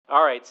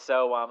All right,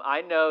 so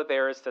I know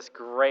there is this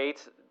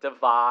great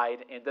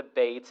divide and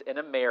debate in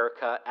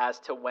America as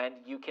to when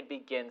you can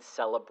begin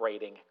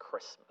celebrating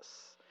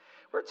Christmas.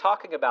 We're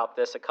talking about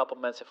this a couple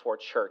minutes before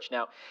church.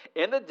 Now,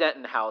 in the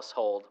Denton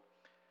household,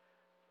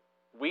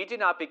 we do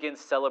not begin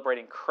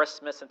celebrating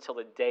Christmas until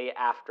the day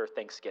after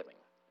Thanksgiving.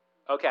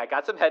 Okay, I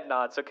got some head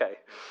nods, okay.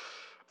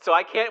 So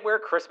I can't wear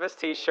Christmas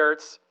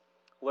t-shirts,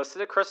 listen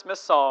to Christmas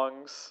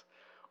songs,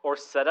 or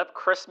set up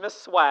Christmas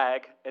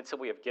swag until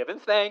we have given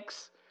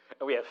thanks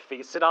and we have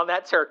feasted on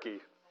that turkey.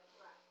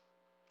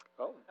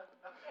 Oh,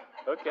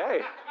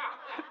 okay.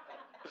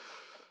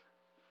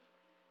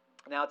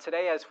 Now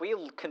today, as we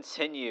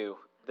continue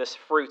this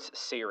fruits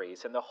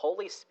series and the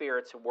Holy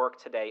Spirit's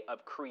work today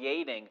of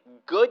creating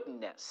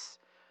goodness,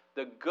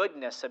 the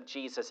goodness of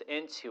Jesus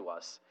into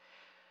us,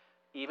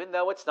 even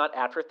though it's not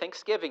after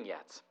Thanksgiving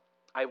yet,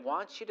 I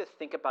want you to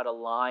think about a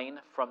line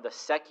from the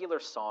secular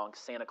song,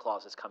 Santa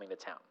Claus is Coming to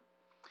Town.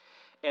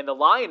 And the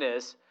line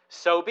is,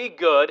 so be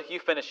good, you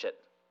finish it,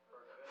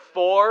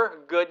 for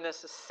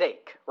goodness'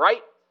 sake,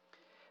 right?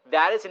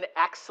 That is an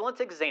excellent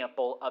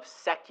example of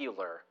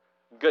secular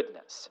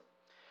goodness.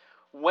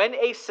 When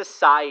a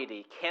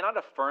society cannot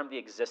affirm the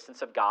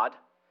existence of God,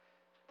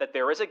 that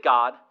there is a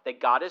God,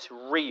 that God is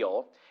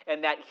real,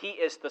 and that He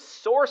is the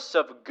source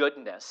of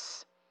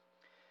goodness,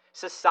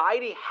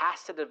 society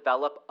has to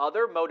develop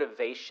other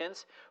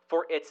motivations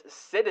for its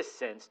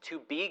citizens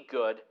to be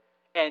good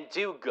and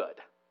do good.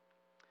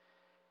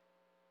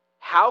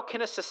 How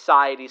can a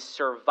society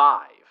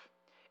survive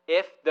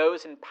if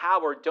those in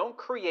power don't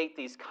create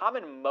these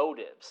common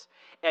motives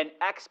and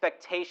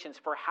expectations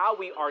for how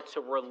we are to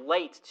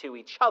relate to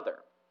each other?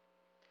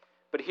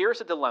 But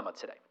here's a dilemma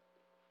today.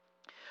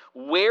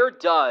 Where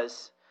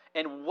does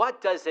and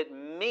what does it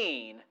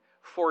mean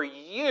for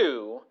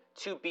you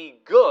to be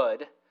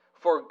good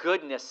for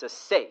goodness'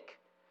 sake?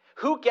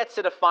 Who gets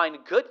to define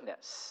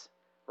goodness,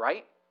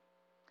 right?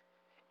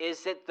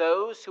 Is it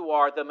those who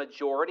are the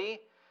majority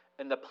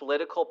in the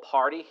political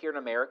party here in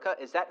America?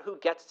 Is that who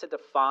gets to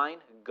define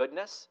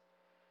goodness?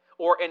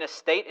 Or in a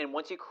state, and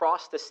once you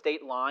cross the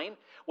state line,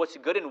 what's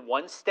good in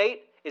one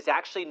state is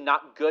actually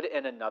not good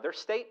in another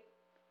state?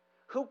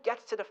 Who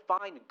gets to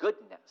define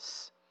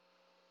goodness?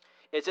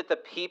 Is it the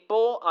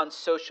people on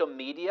social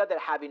media that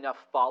have enough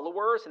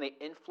followers and they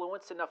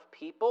influence enough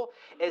people?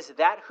 Is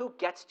that who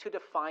gets to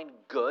define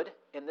good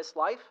in this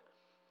life?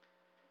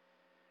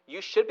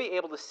 You should be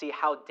able to see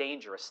how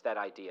dangerous that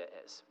idea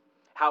is,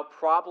 how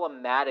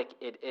problematic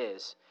it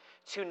is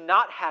to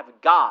not have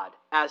God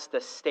as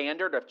the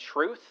standard of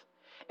truth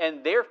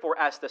and therefore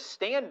as the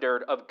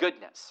standard of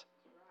goodness.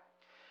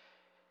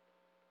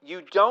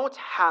 You don't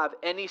have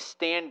any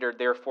standard,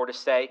 therefore, to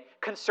say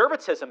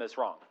conservatism is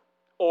wrong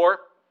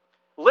or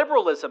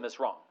liberalism is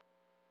wrong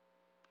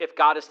if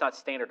God is not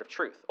standard of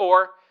truth,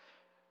 or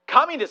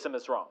communism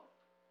is wrong,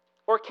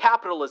 or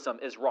capitalism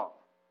is wrong,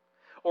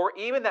 or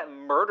even that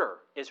murder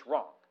is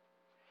wrong.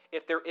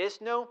 If there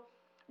is no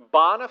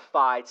bona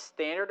fide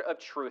standard of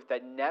truth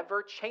that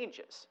never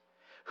changes,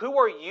 who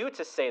are you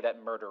to say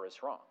that murder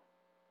is wrong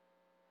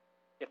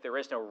if there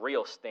is no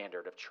real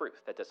standard of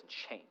truth that doesn't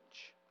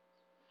change?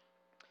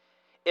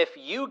 If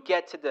you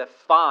get to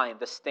define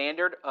the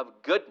standard of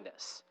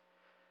goodness,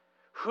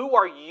 who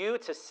are you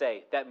to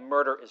say that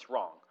murder is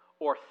wrong,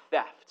 or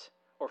theft,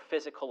 or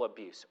physical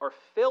abuse, or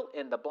fill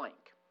in the blank?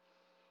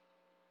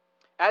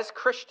 As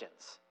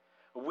Christians,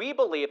 we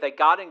believe that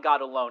God and God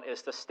alone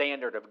is the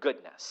standard of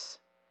goodness.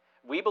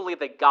 We believe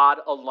that God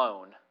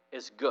alone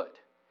is good.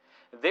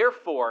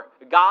 Therefore,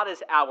 God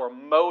is our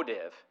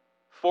motive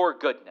for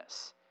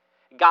goodness.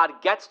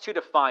 God gets to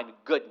define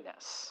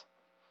goodness.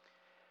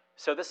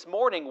 So this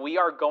morning, we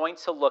are going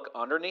to look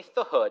underneath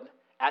the hood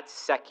at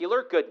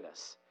secular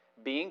goodness,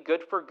 being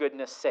good for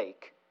goodness'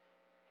 sake,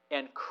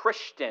 and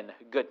Christian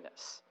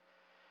goodness.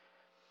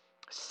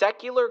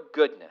 Secular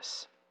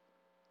goodness,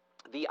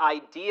 the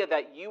idea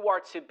that you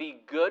are to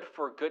be good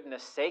for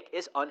goodness' sake,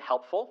 is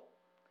unhelpful.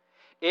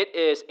 It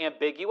is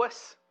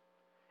ambiguous.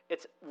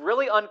 It's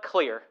really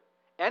unclear,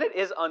 and it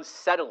is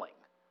unsettling.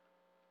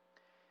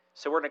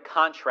 So we're going to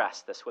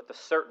contrast this with the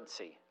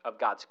certainty of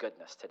God's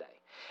goodness today.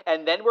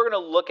 And then we're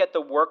going to look at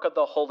the work of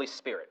the Holy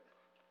Spirit,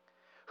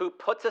 who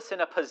puts us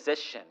in a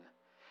position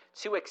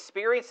to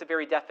experience the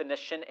very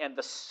definition and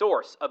the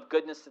source of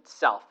goodness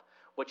itself,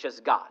 which is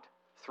God,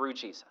 through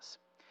Jesus.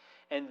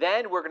 And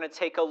then we're going to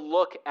take a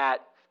look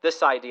at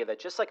this idea that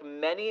just like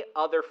many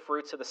other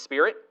fruits of the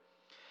Spirit,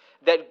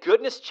 that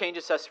goodness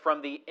changes us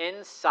from the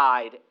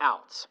inside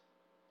out.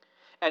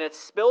 And it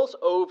spills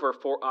over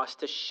for us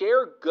to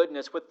share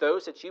goodness with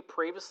those that you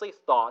previously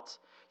thought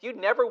you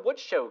never would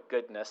show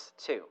goodness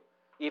to,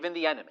 even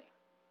the enemy.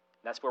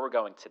 And that's where we're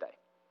going today.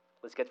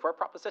 Let's get to our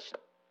proposition.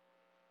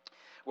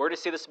 We're to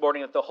see this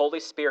morning that the Holy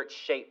Spirit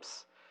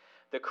shapes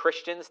the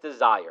Christian's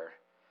desire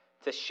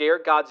to share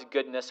God's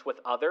goodness with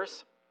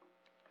others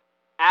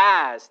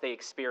as they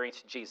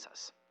experience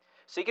Jesus.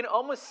 So you can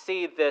almost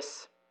see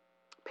this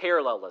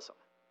parallelism.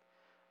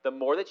 The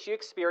more that you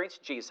experience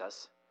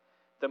Jesus,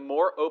 the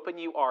more open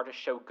you are to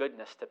show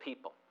goodness to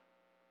people.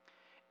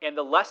 And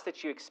the less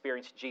that you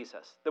experience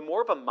Jesus, the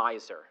more of a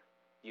miser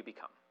you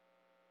become.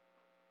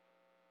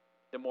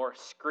 The more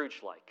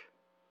Scrooge-like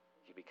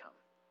you become.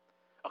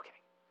 Okay,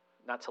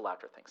 not till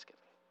after Thanksgiving.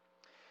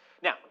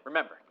 Now,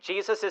 remember,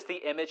 Jesus is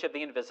the image of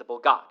the invisible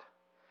God.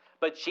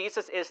 But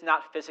Jesus is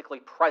not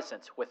physically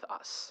present with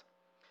us.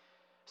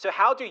 So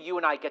how do you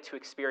and I get to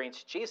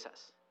experience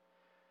Jesus?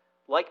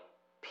 Like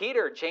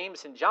Peter,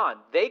 James, and John,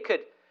 they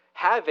could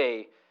have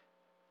a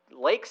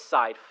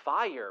lakeside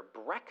fire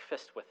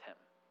breakfast with him.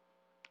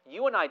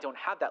 You and I don't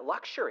have that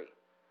luxury.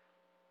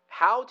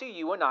 How do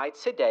you and I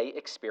today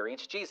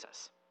experience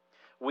Jesus?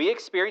 We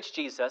experience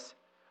Jesus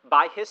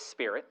by his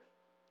Spirit,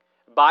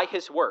 by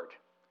his word.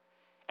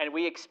 And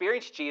we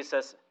experience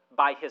Jesus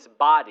by his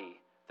body,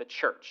 the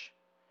church.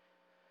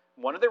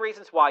 One of the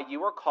reasons why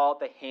you are called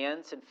the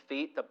hands and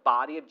feet, the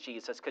body of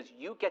Jesus, because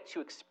you get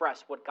to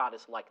express what God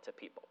is like to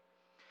people.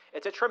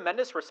 It's a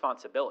tremendous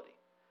responsibility.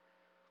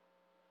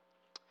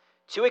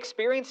 To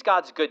experience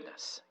God's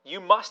goodness, you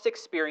must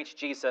experience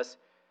Jesus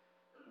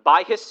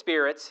by his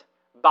Spirit,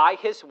 by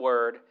his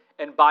word,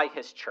 and by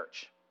his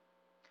church.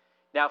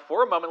 Now,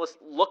 for a moment, let's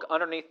look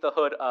underneath the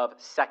hood of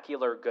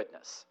secular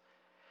goodness.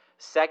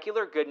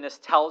 Secular goodness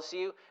tells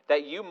you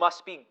that you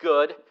must be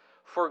good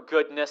for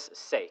goodness'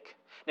 sake.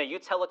 Now, you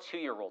tell a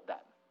 2-year-old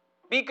that.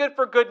 Be good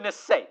for goodness'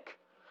 sake.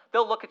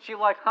 They'll look at you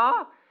like,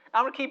 huh?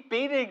 I'm going to keep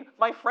beating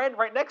my friend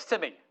right next to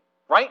me,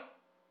 right?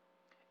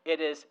 It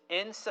is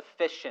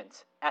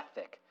insufficient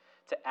ethic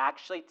to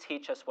actually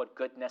teach us what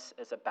goodness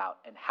is about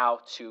and how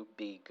to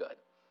be good.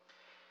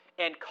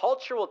 And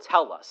culture will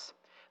tell us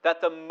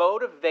that the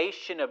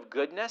motivation of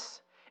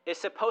goodness is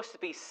supposed to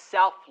be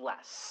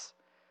selfless.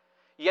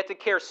 You have to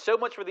care so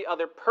much for the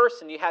other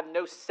person, you have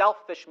no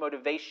selfish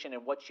motivation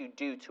in what you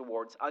do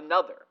towards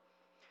another.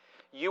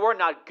 You are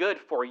not good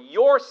for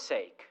your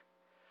sake,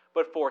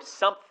 but for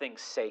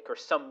something's sake or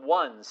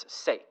someone's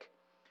sake.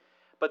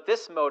 But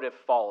this motive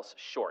falls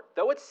short.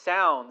 Though it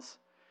sounds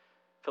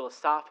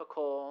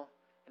philosophical,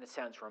 and it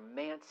sounds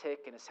romantic,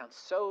 and it sounds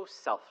so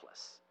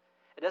selfless,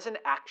 it doesn't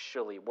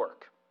actually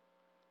work.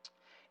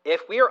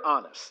 If we are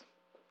honest,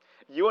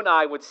 you and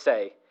I would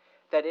say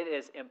that it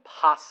is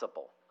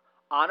impossible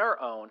on our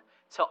own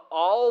to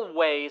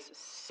always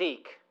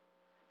seek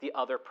the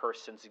other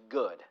person's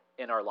good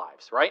in our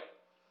lives, right?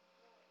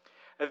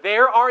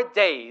 There are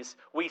days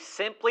we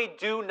simply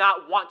do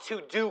not want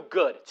to do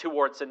good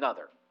towards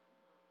another.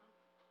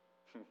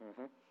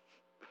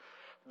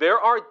 There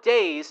are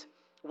days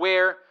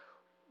where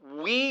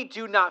we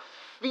do not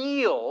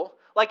feel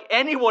like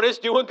anyone is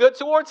doing good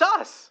towards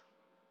us,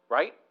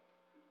 right?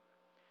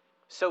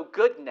 So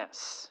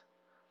goodness,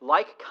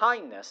 like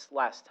kindness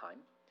last time,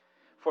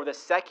 for the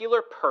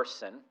secular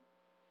person,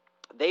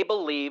 they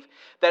believe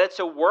that it's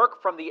a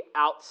work from the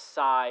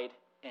outside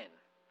in.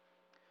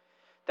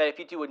 That if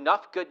you do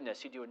enough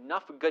goodness, you're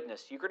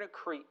going to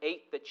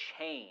create the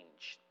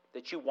change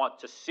that you want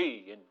to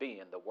see and be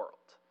in the world.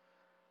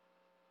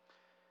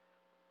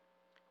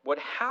 What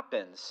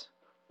happens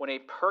when a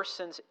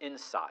person's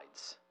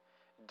insides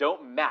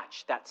don't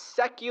match that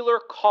secular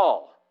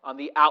call on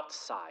the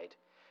outside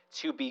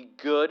to be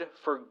good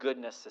for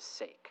goodness'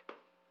 sake,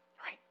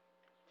 right?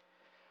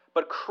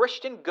 But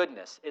Christian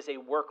goodness is a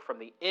work from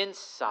the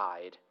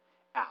inside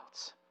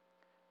out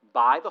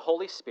by the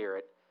Holy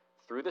Spirit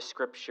through the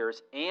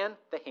Scriptures and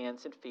the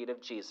hands and feet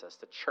of Jesus,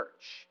 the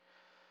church.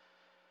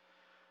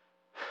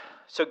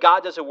 So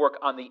God does a work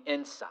on the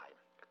inside.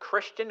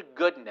 Christian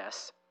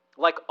goodness,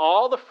 like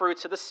all the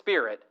fruits of the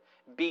Spirit,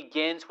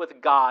 begins with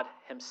God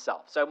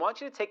himself. So I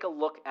want you to take a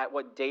look at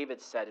what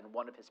David said in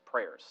one of his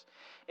prayers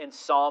in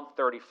Psalm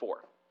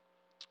 34.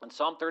 In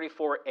Psalm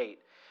 34:8,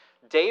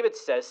 David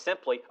says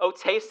simply, "Oh,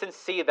 taste and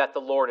see that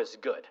the Lord is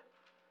good."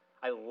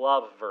 I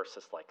love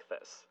verses like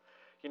this.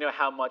 You know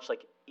how much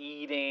like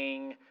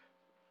eating,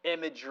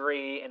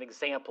 imagery, and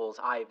examples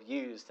I've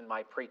used in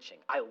my preaching.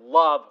 I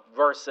love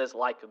verses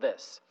like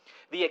this.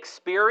 The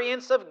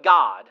experience of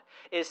God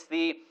is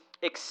the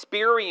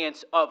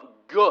experience of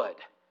good.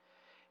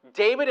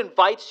 David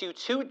invites you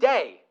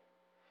today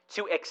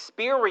to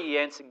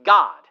experience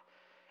God.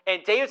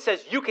 And David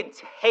says you can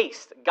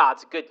taste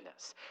God's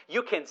goodness.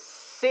 You can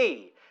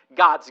see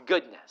God's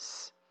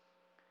goodness.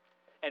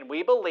 And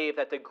we believe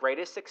that the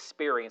greatest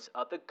experience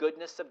of the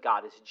goodness of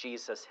God is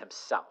Jesus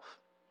himself.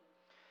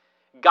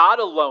 God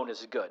alone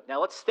is good.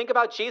 Now let's think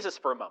about Jesus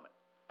for a moment.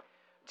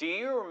 Do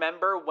you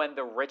remember when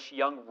the rich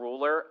young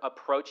ruler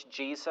approached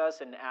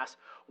Jesus and asked,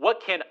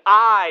 "What can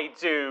I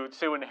do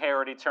to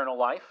inherit eternal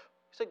life?"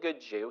 He's a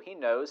good Jew. He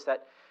knows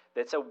that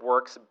it's a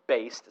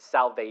works-based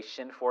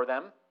salvation for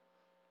them.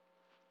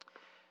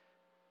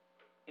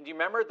 And do you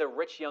remember the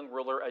rich young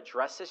ruler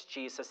addresses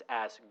Jesus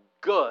as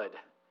good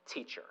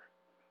teacher?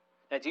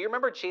 Now, do you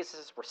remember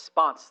Jesus'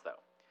 response, though?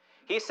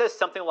 He says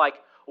something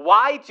like,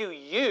 "Why do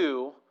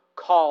you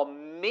call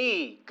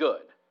me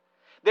good?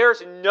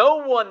 There's no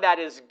one that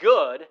is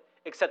good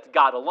except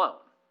God alone."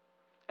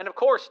 And of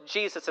course,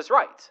 Jesus is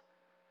right.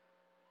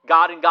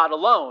 God and God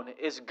alone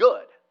is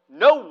good.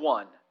 No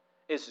one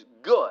is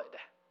good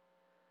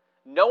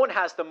No one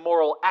has the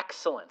moral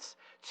excellence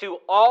to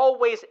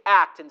always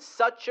act in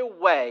such a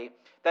way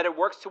that it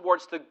works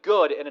towards the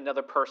good in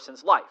another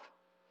person's life.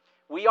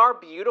 We are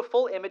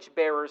beautiful image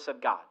bearers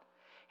of God,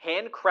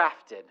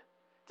 handcrafted,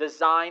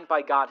 designed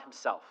by God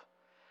himself.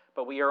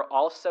 But we are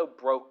also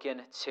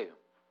broken too.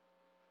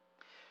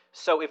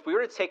 So if we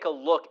were to take a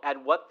look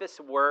at what this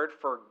word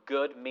for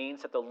good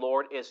means, that the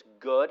Lord is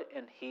good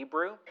in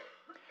Hebrew,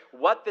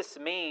 what this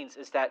means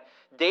is that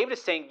David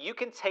is saying you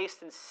can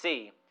taste and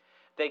see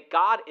that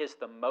God is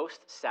the most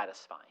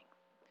satisfying,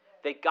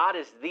 that God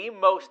is the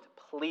most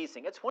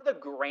pleasing. It's one of the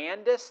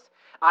grandest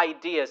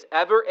ideas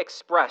ever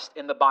expressed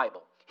in the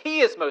Bible. He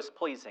is most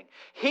pleasing.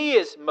 He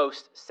is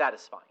most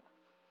satisfying.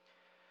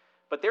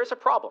 But there's a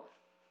problem.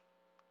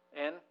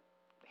 And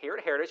here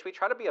at Heritage, we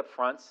try to be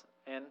upfront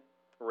and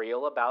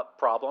real about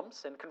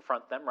problems and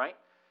confront them, right?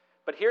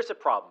 But here's the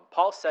problem.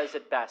 Paul says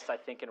it best, I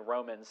think, in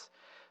Romans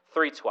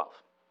 3:12.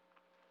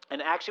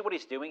 And actually what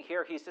he's doing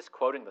here, he's just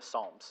quoting the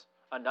Psalms,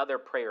 another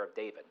prayer of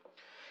David.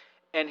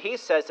 And he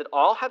says that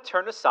all have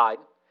turned aside,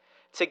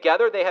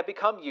 together they have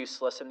become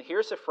useless. And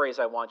here's a phrase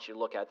I want you to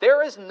look at.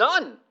 There is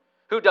none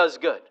who does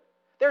good.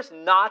 There's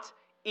not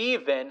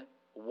even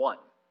one.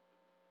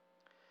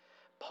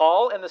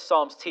 Paul and the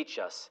Psalms teach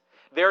us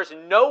there's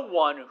no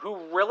one who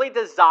really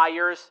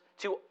desires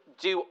to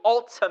do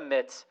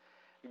ultimate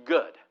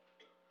good.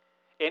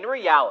 In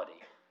reality,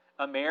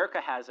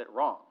 America has it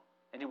wrong.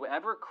 And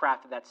whoever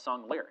crafted that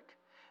song lyric,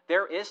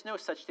 there is no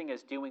such thing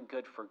as doing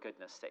good for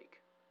goodness' sake.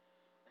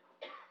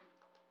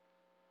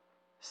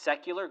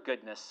 Secular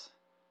goodness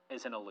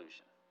is an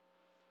illusion.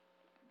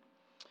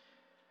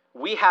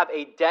 We have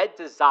a dead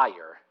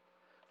desire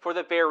for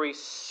the very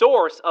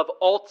source of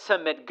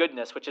ultimate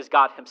goodness, which is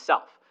God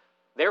himself.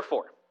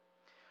 Therefore,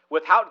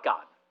 without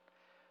God,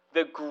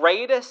 the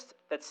greatest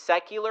that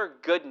secular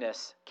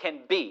goodness can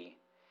be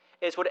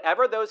is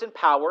whatever those in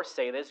power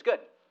say that is good.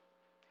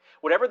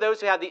 Whatever those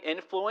who have the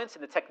influence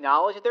and the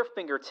technology at their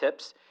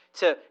fingertips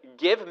to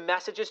give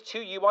messages to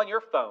you on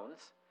your phones,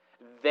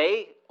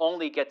 they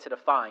only get to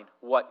define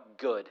what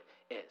good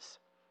is.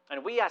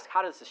 And we ask,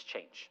 how does this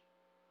change?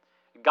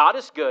 God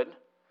is good.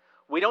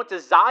 We don't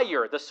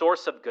desire the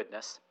source of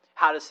goodness.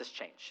 How does this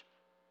change?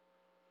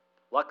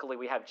 Luckily,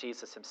 we have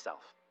Jesus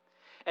himself.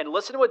 And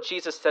listen to what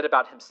Jesus said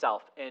about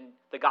himself in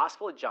the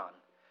Gospel of John,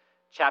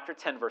 chapter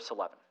 10, verse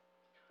 11.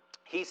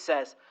 He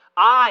says,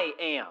 I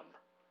am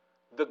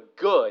the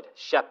good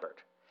shepherd.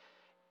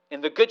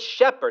 And the good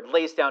shepherd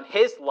lays down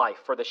his life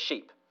for the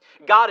sheep.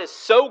 God is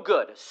so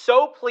good,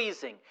 so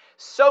pleasing,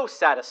 so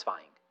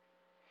satisfying.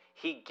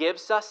 He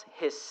gives us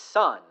his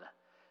Son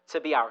to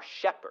be our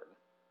shepherd.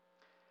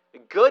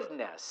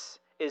 Goodness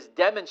is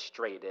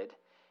demonstrated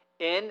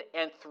in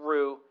and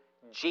through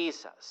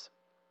Jesus.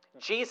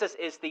 Jesus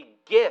is the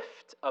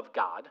gift of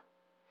God.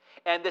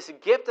 And this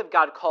gift of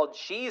God called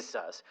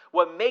Jesus,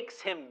 what makes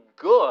him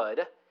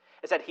good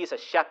is that he's a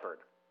shepherd,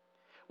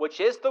 which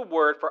is the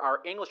word for our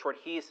English word.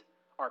 He's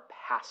our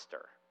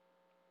pastor.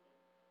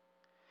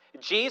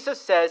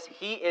 Jesus says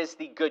he is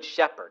the good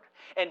shepherd.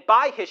 And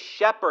by his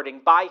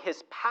shepherding, by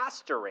his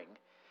pastoring,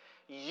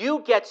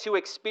 you get to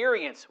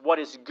experience what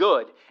is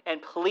good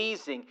and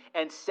pleasing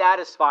and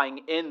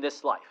satisfying in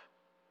this life.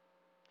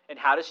 And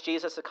how does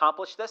Jesus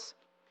accomplish this?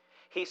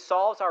 He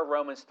solves our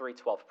Romans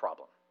 3:12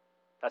 problem.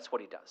 That's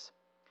what he does.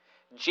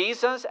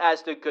 Jesus,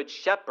 as the good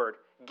shepherd,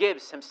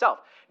 gives himself.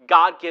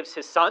 God gives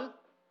his Son,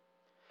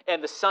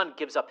 and the Son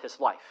gives up his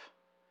life.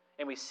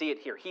 And we see it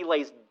here. He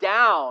lays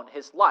down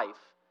his life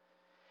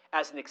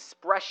as an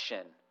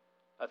expression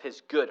of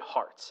his good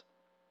heart.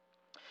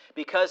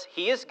 Because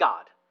he is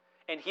God,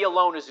 and he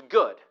alone is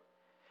good,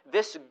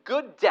 this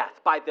good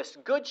death by this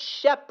good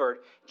shepherd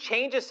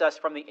changes us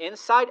from the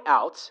inside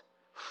out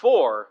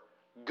for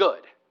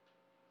good.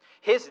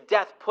 His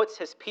death puts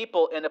his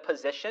people in a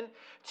position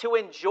to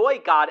enjoy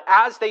God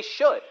as they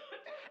should,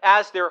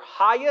 as their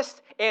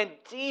highest and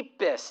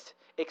deepest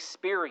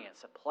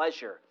experience of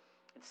pleasure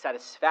and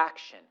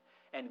satisfaction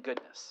and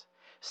goodness.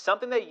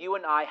 Something that you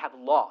and I have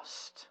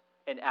lost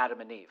in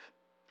Adam and Eve.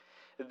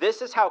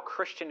 This is how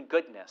Christian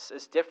goodness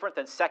is different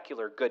than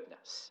secular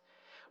goodness.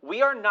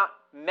 We are not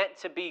meant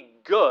to be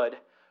good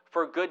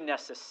for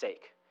goodness'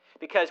 sake,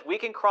 because we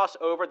can cross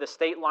over the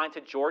state line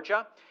to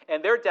Georgia,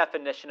 and their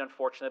definition,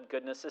 unfortunately, of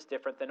goodness is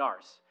different than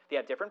ours. They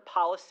have different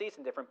policies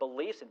and different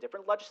beliefs and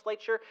different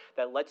legislature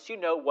that lets you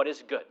know what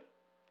is good.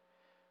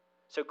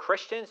 So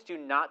Christians do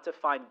not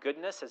define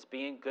goodness as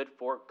being good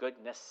for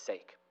goodness'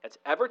 sake. It's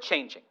ever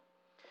changing.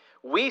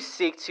 We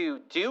seek to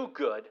do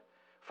good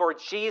for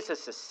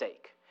Jesus'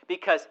 sake,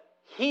 because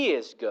he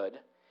is good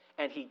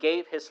and he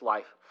gave his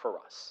life for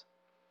us.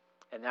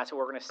 And that's what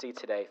we're going to see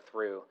today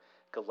through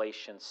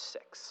Galatians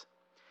 6.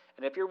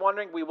 And if you're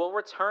wondering, we will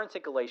return to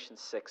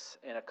Galatians 6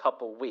 in a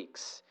couple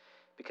weeks,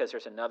 because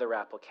there's another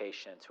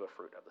application to a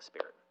fruit of the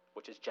Spirit,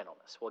 which is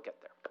gentleness. We'll get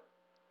there.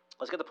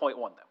 Let's get to point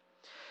 1,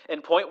 though.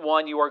 In point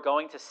 1, you are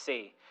going to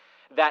see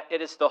that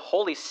it is the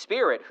Holy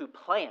Spirit who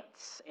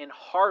plants and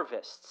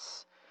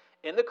harvests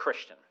in the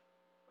Christian.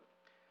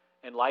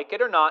 And like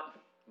it or not,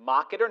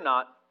 mock it or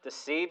not,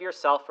 deceive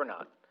yourself or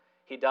not,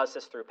 He does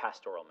this through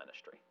pastoral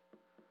ministry.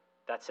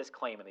 That's his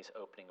claim in these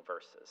opening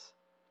verses.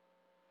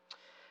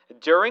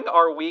 During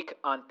our week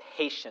on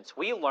patience,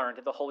 we learned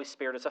that the Holy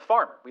Spirit is a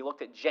farmer. We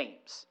looked at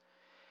James.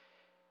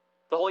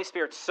 The Holy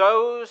Spirit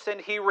sows and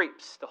he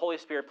reaps. The Holy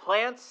Spirit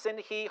plants and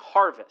he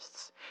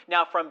harvests.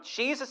 Now, from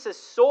Jesus'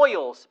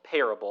 soils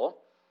parable,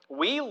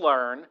 we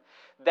learn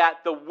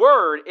that the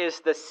Word is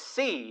the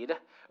seed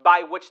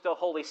by which the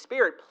Holy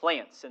Spirit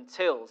plants and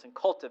tills and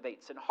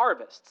cultivates and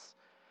harvests.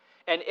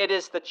 And it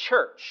is the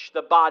church,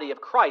 the body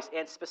of Christ,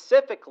 and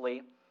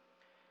specifically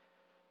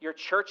your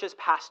church's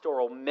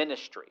pastoral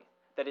ministry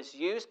that is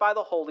used by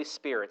the Holy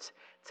Spirit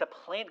to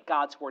plant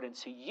God's Word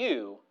into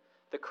you,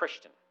 the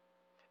Christian.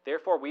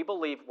 Therefore, we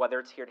believe whether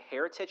it's here at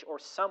Heritage or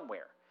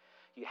somewhere,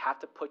 you have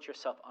to put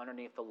yourself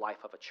underneath the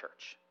life of a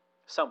church.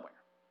 Somewhere.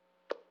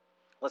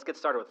 Let's get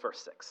started with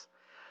verse 6.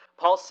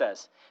 Paul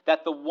says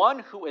that the one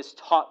who is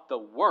taught the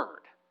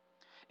Word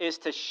is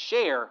to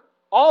share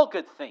all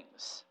good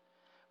things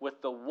with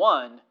the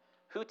one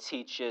who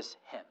teaches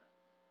him.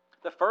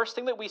 The first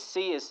thing that we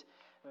see is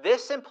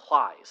this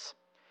implies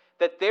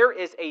that there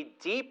is a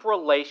deep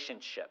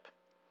relationship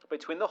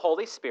between the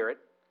Holy Spirit,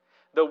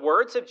 the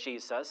words of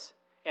Jesus,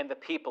 and the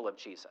people of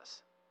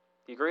Jesus.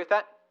 Do you agree with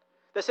that?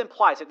 This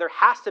implies that there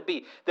has to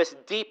be this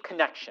deep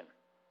connection.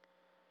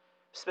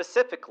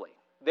 Specifically,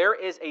 there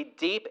is a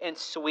deep and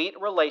sweet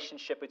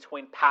relationship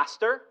between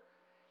pastor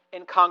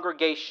and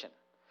congregation.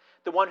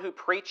 The one who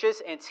preaches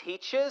and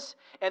teaches,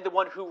 and the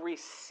one who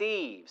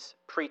receives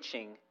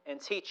preaching and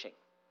teaching.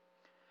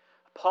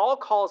 Paul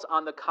calls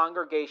on the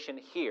congregation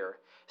here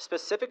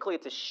specifically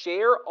to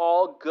share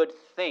all good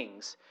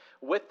things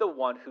with the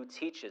one who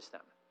teaches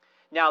them.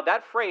 Now,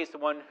 that phrase, the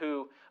one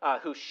who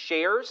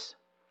shares,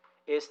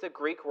 is the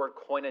Greek word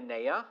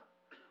koinonia,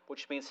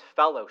 which means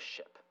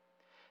fellowship.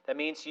 That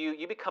means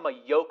you become a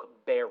yoke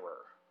bearer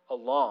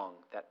along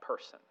that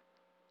person.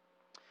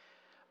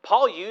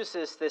 Paul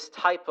uses this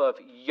type of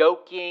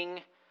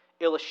yoking,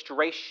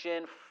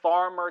 illustration,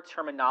 farmer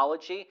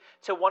terminology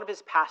to one of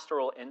his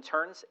pastoral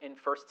interns in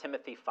 1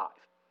 Timothy 5.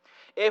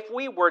 If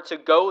we were to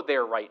go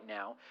there right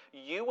now,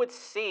 you would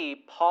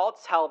see Paul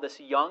tell this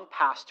young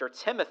pastor,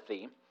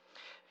 Timothy,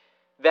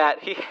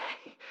 that he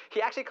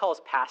actually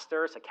calls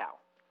pastors a cow.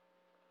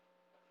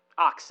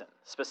 Oxen,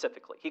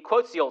 specifically. He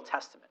quotes the Old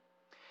Testament.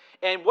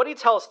 And what he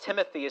tells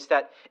Timothy is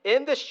that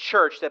in this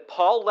church that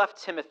Paul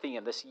left Timothy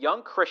in, this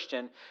young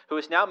Christian who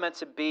is now meant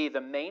to be the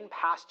main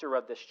pastor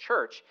of this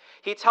church,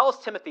 he tells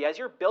Timothy, as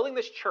you're building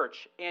this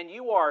church and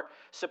you are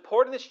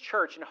supporting this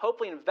church and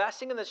hopefully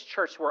investing in this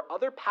church where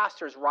other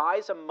pastors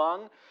rise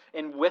among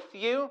and with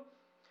you,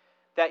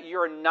 that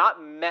you're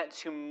not meant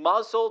to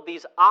muzzle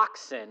these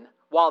oxen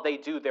while they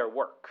do their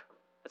work.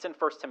 That's in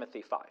 1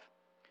 Timothy 5.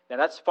 Now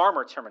that's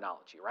farmer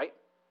terminology, right?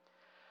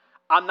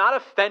 I'm not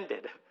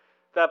offended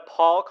that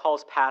Paul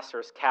calls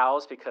pastors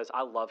cows because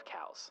I love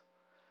cows.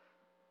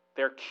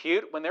 They're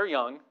cute when they're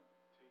young.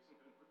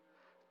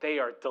 They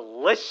are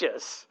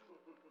delicious,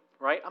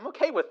 right? I'm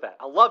okay with that.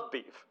 I love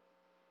beef.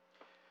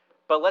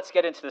 But let's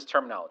get into this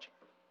terminology.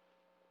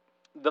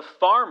 The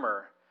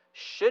farmer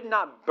should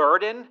not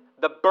burden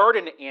the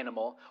burden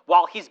animal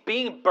while he's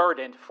being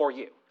burdened for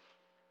you.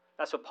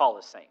 That's what Paul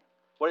is saying.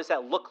 What does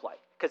that look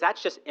like? Because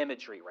that's just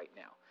imagery right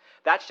now.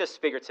 That's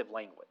just figurative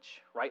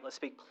language, right? Let's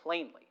speak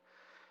plainly.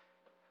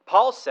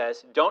 Paul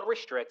says, don't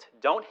restrict,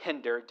 don't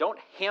hinder, don't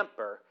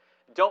hamper,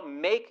 don't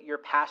make your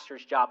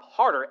pastor's job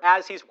harder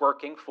as he's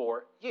working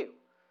for you.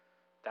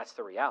 That's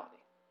the reality.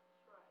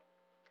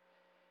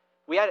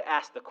 We had to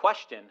ask the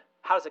question,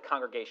 how does a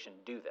congregation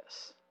do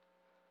this?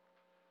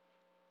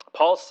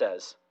 Paul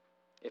says,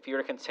 if you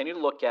were to continue to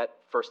look at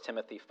 1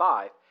 Timothy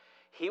 5,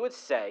 he would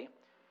say,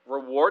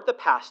 reward the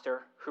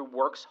pastor who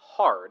works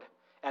hard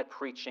at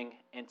preaching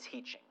and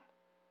teaching.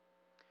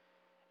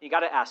 You got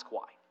to ask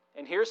why.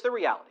 And here's the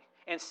reality.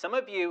 And some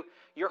of you,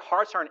 your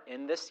hearts aren't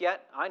in this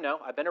yet. I know,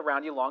 I've been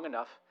around you long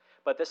enough,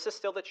 but this is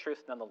still the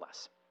truth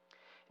nonetheless.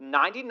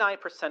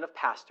 99% of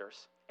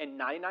pastors and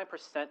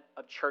 99%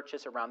 of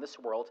churches around this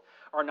world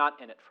are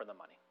not in it for the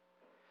money.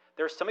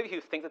 There are some of you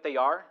who think that they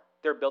are.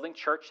 They're building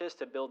churches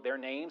to build their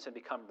names and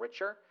become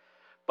richer.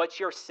 But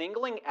you're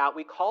singling out,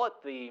 we call it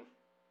the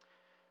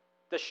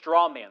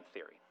straw man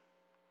theory.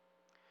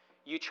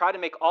 You try to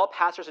make all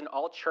pastors and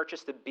all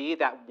churches to be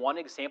that one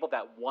example,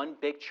 that one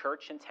big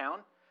church in town.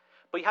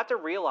 But you have to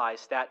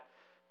realize that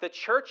the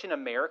church in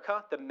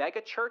America, the mega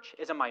church,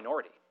 is a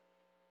minority.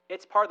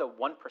 It's part of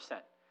the 1%.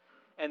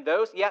 And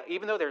those,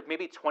 even though there may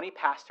be 20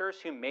 pastors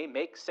who may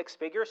make six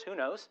figures, who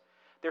knows,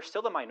 they're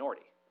still the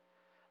minority.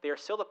 They are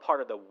still the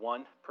part of the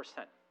 1%.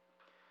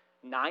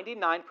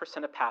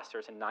 99% of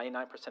pastors and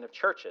 99% of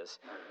churches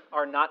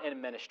are not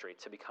in ministry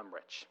to become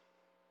rich.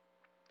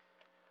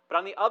 But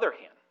on the other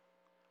hand,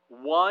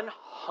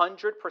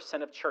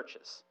 100% of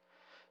churches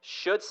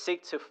should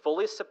seek to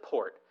fully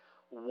support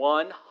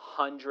 100%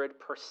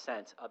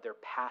 of their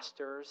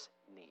pastor's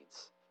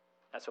needs.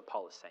 That's what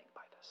Paul is saying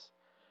by this.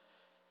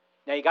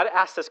 Now you got to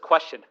ask this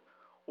question.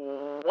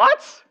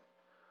 What?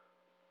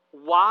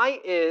 Why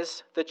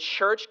is the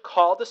church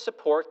called to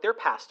support their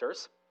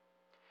pastors?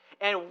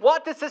 And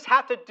what does this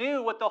have to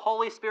do with the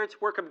Holy Spirit's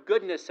work of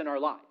goodness in our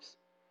lives?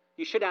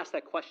 You should ask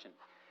that question.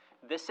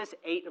 This is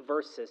 8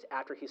 verses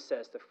after he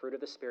says the fruit of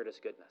the Spirit is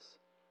goodness.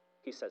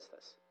 He says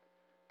this.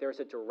 There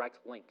is a direct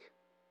link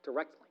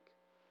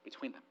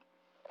between them.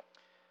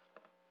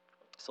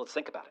 So let's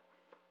think about it.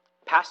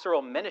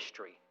 Pastoral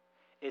ministry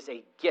is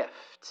a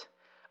gift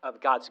of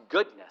God's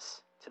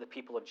goodness to the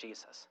people of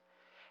Jesus.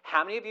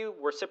 How many of you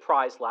were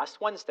surprised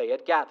last Wednesday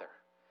at Gather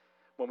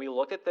when we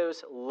looked at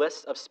those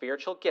lists of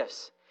spiritual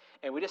gifts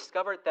and we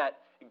discovered that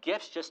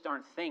gifts just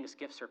aren't things,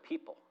 gifts are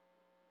people.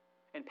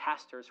 And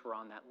pastors were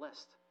on that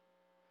list.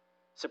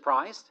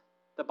 Surprised?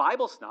 The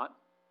Bible's not,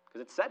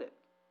 because it said it.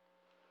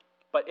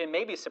 But it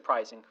may be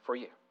surprising for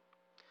you.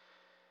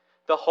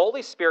 The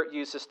Holy Spirit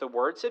uses the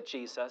words of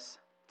Jesus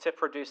to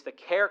produce the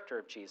character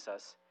of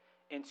Jesus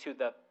into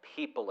the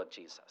people of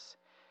Jesus.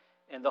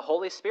 And the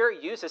Holy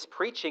Spirit uses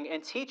preaching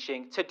and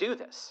teaching to do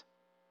this.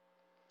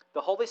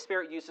 The Holy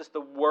Spirit uses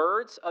the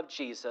words of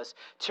Jesus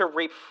to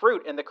reap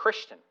fruit in the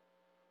Christian.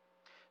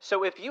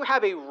 So if you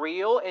have a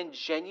real and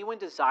genuine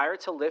desire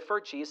to live for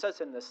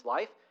Jesus in this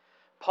life,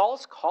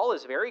 Paul's call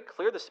is very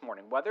clear this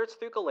morning, whether it's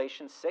through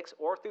Galatians 6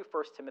 or through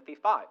 1 Timothy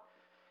 5.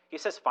 He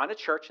says, find a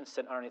church and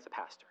sit underneath the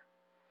pastor.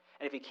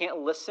 And if you can't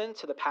listen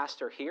to the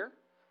pastor here,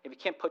 if you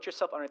can't put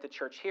yourself underneath the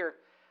church here,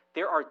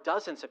 there are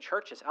dozens of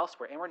churches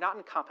elsewhere, and we're not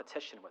in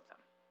competition with them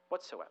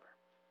whatsoever.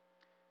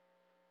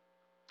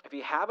 If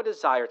you have a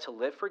desire to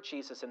live for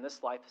Jesus in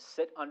this life,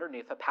 sit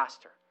underneath a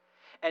pastor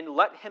and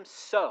let him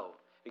sow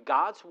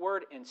God's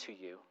word into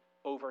you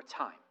over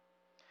time.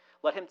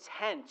 Let him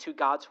tend to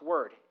God's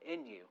word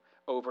in you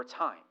over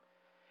time.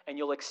 And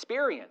you'll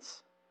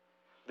experience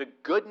the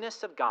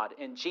goodness of God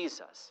in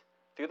Jesus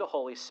through the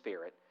Holy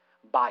Spirit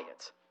by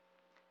it.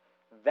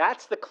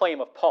 That's the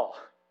claim of Paul.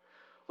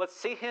 Let's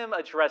see him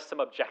address some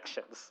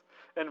objections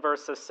in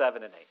verses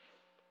 7 and 8.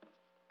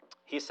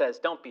 He says,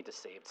 don't be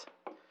deceived.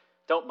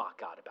 Don't mock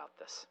God about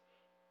this.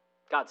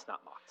 God's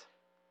not mocked.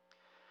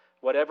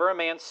 Whatever a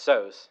man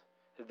sows,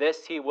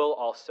 this he will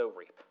also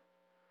reap.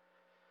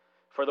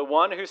 For the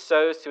one who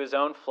sows to his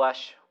own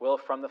flesh will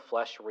from the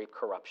flesh reap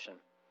corruption.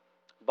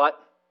 But,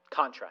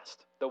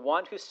 contrast, the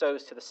one who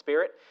sows to the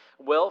Spirit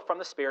will from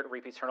the Spirit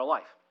reap eternal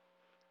life.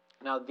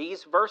 Now,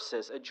 these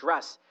verses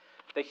address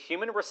the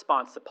human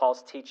response to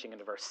Paul's teaching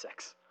in verse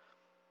 6.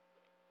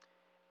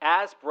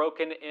 As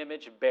broken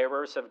image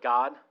bearers of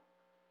God,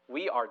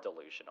 we are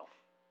delusional.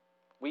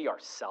 We are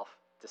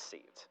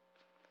self-deceived.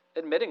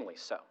 Admittingly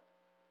so.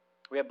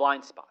 We have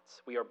blind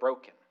spots. We are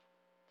broken.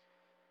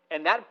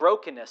 And that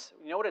brokenness,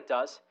 you know what it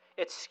does?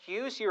 It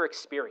skews your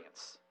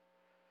experience.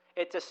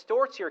 It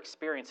distorts your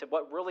experience of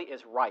what really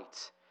is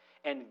right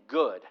and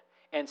good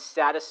and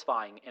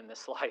satisfying in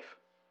this life.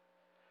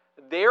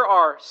 There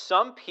are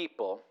some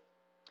people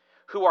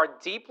who are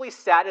deeply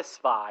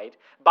satisfied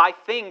by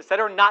things that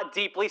are not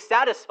deeply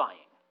satisfying.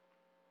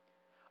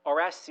 Or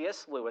as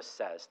C.S. Lewis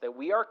says, that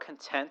we are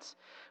content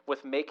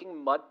with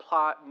making mud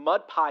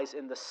pies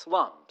in the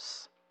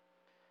slums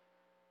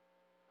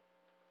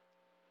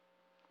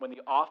when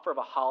the offer of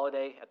a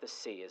holiday at the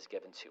sea is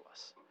given to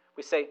us.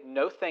 We say,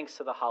 no thanks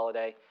to the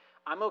holiday.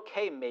 I'm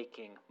okay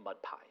making mud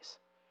pies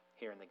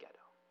here in the ghetto.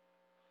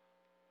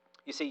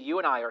 You see, you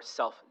and I are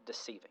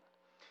self-deceiving.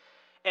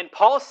 And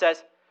Paul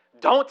says,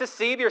 don't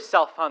deceive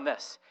yourself on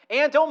this.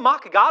 And don't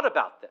mock God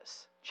about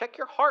this. Check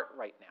your heart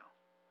right now.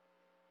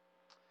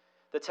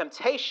 The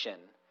temptation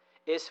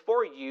is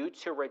for you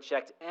to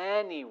reject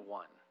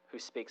anyone who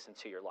speaks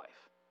into your life,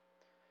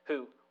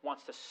 who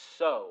wants to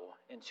sow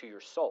into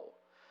your soul,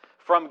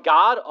 from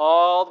God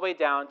all the way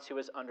down to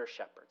his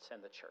under-shepherds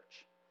in the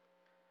church.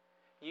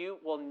 You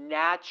will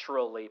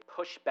naturally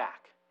push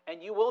back,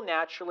 and you will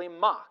naturally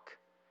mock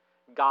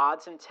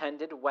God's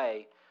intended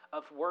way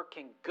of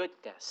working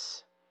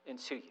goodness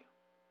into you.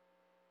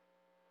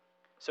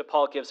 So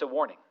Paul gives a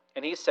warning,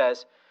 and he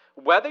says,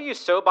 whether you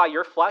sow by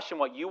your flesh and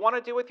what you want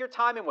to do with your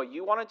time and what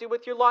you want to do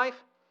with your life,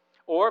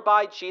 or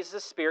by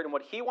Jesus' Spirit and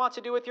what he wants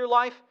to do with your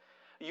life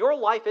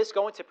is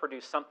going to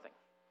produce something.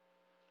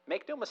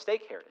 Make no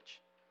mistake,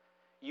 Heritage.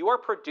 You are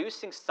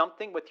producing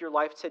something with your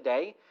life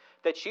today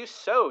that you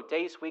sowed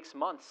days, weeks,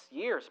 months,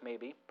 years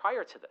maybe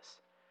prior to this.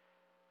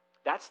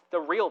 That's the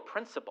real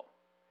principle.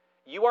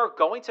 You are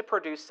going to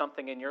produce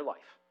something in your life.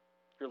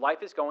 Your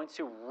life is going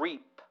to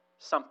reap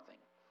something.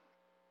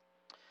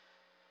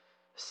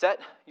 Set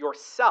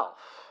yourself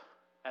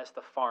as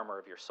the farmer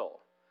of your soul.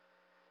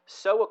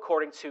 Sow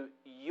according to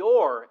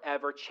your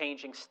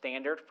ever-changing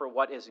standard for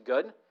what is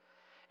good.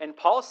 And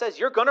Paul says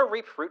you're going to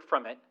reap fruit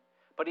from it,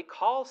 but he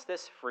calls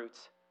this fruit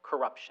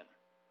corruption.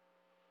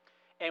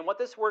 And what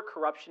this word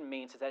corruption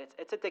means is that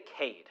it's a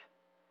decayed,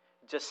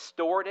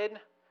 distorted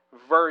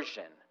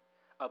version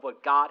of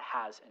what God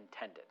has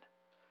intended.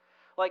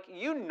 Like,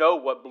 you know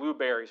what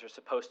blueberries are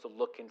supposed to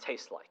look and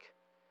taste like.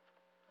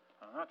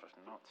 That does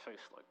not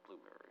taste like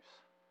blueberries.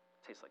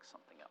 It tastes like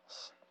something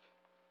else.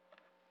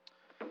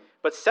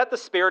 But set the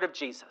Spirit of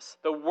Jesus,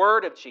 the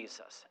Word of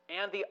Jesus,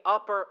 and the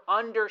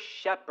under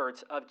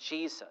shepherds of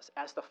Jesus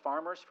as the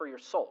farmers for your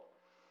soul.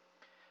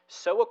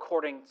 Sow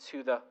according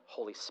to the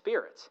Holy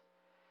Spirit,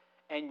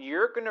 And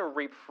you're going to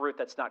reap fruit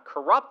that's not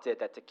corrupted,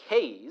 that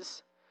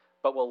decays,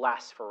 but will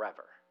last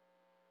forever.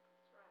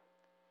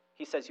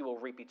 He says you will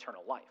reap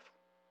eternal life.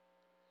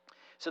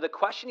 So the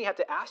question you have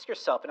to ask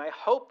yourself, and I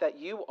hope that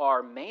you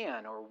are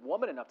man or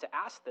woman enough to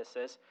ask this,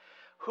 is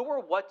who or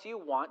what do you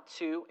want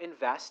to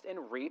invest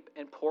and reap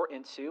and pour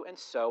into and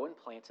sow and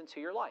plant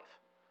into your life?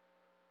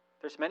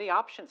 There's many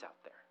options out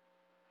there.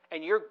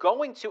 And you're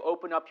going to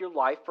open up your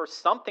life for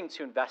something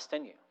to invest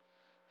in you.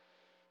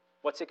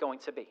 What's it going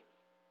to be?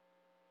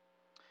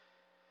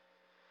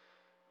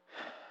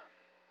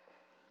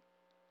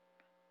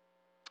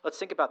 Let's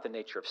think about the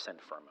nature of sin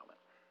for a moment.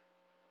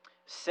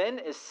 Sin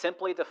is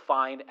simply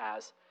defined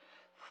as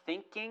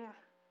thinking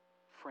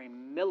for a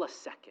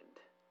millisecond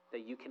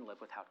that you can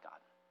live without God.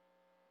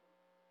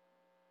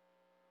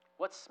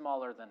 What's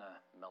smaller than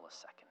a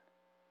millisecond?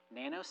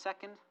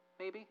 Nanosecond,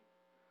 maybe?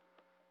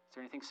 Is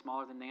there anything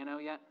smaller than nano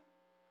yet?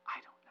 I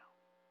don't know.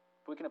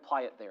 But we can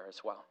apply it there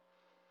as well.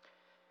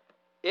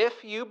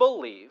 If you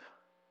believe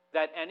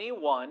that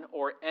anyone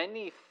or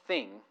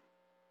anything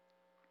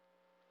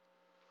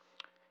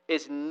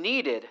is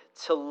needed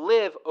to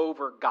live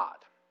over God,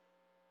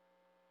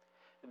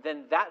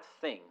 then that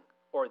thing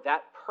or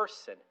that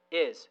person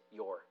is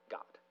your God.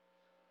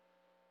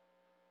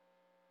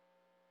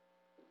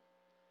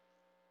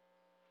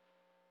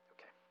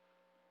 Okay.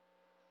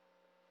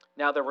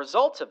 Now the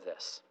result of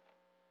this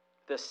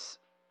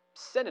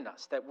sin in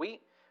us, that we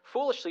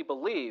foolishly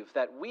believe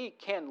that we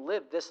can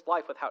live this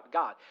life without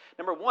God.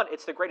 Number one,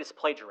 it's the greatest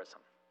plagiarism.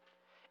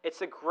 It's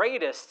the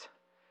greatest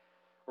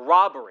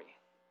robbery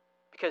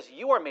because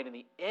you are made in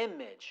the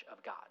image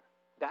of God.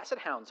 Basset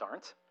hounds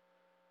aren't.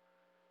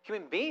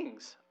 Human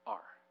beings are.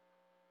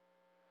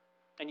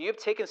 And you have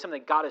taken something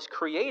that God has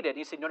created and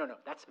you say, no,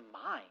 that's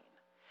mine.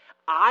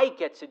 I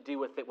get to do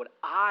with it what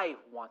I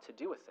want to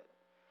do with it.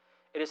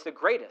 It is the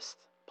greatest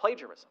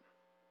plagiarism.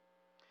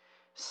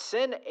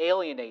 Sin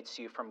alienates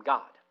you from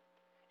God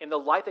in the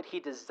life that He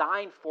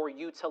designed for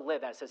you to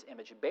live as His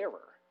image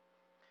bearer.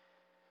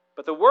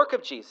 But the work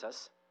of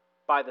Jesus,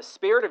 by the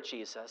Spirit of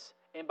Jesus,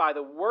 and by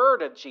the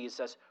Word of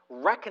Jesus,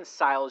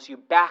 reconciles you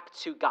back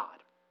to God.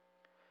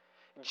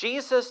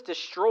 Jesus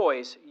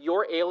destroys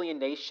your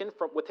alienation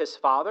with His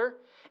Father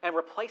and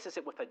replaces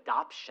it with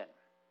adoption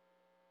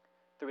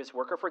through His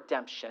work of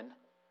redemption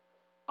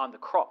on the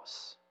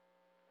cross.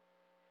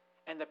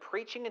 And the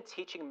preaching and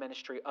teaching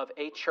ministry of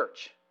a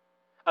church,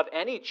 of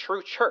any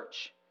true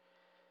church,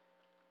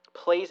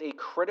 plays a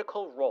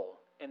critical role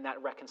in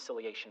that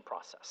reconciliation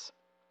process.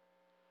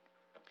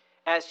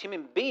 As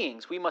human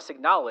beings, we must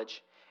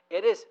acknowledge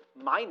it is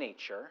my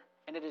nature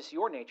and it is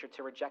your nature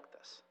to reject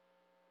this.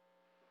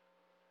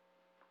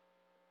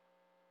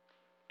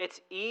 It's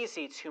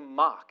easy to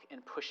mock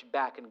and push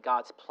back in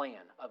God's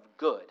plan of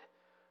good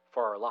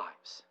for our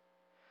lives.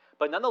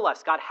 But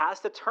nonetheless, God has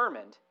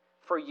determined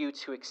for you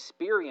to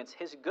experience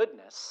His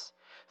goodness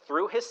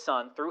through His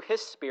Son, through His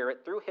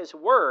Spirit, through His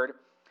Word,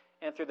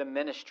 and through the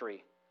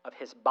ministry of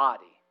His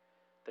body,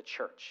 the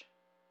church.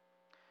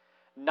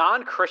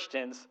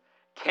 Non-Christians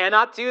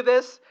cannot do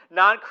this.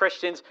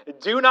 Non-Christians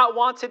do not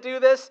want to do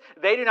this.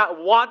 They do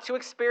not want to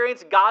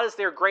experience God as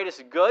their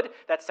greatest good.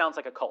 That sounds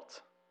like a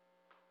cult.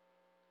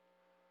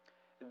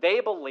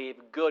 They believe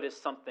good is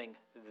something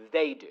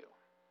they do.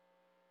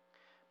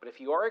 But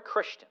if you are a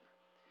Christian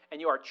and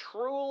you are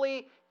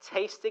truly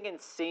tasting and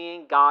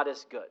seeing God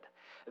as good,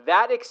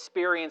 that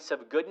experience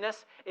of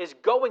goodness is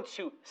going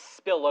to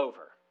spill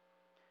over.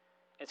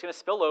 It's going to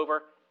spill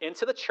over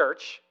into the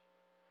church,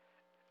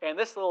 and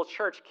this little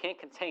church can't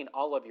contain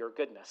all of your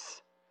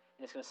goodness.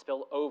 And it's going to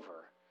spill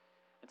over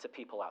into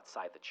people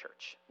outside the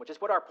church, which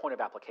is what our point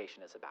of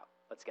application is about.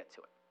 Let's get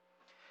to it.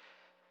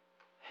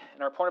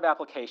 In our point of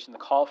application, the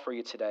call for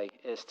you today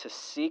is to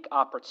seek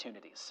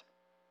opportunities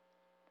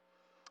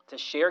to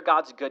share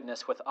God's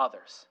goodness with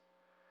others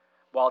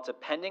while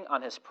depending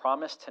on His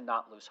promise to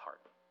not lose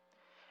heart.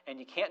 And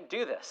you can't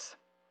do this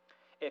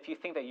if you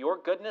think that your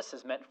goodness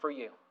is meant for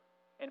you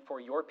and for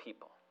your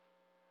people.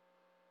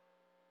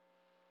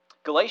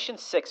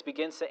 Galatians 6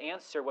 begins to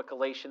answer what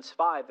Galatians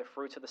 5, the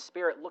fruits of the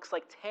Spirit, looks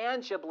like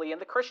tangibly in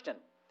the Christian.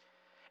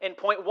 In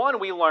point 1,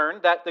 we learn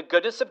that the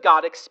goodness of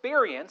God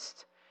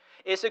experienced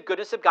is the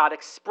goodness of God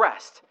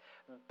expressed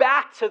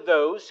back to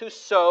those who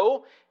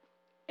sow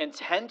and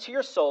tend to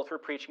your soul through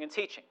preaching and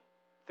teaching,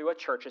 through a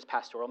church's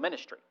pastoral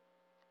ministry.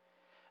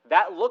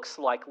 That looks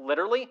like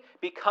literally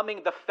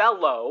becoming the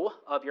fellow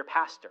of your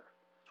pastor.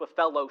 That's what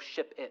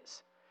fellowship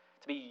is.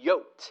 To be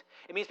yoked.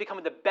 It means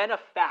becoming the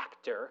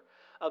benefactor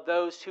of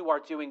those who are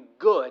doing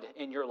good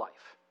in your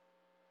life.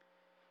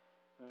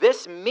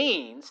 This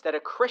means that a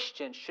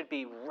Christian should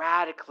be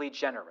radically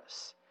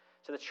generous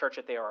to the church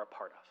that they are a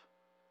part of.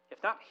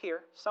 If not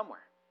here,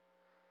 somewhere.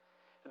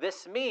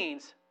 This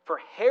means for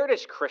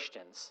heritage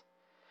Christians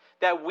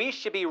that we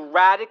should be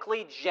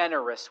radically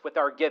generous with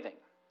our giving.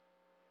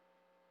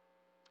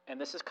 And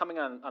this is coming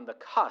on the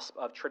cusp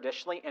of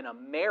traditionally in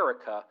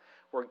America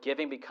where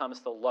giving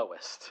becomes the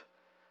lowest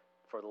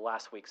for the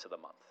last weeks of the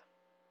month.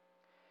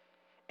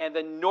 And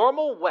the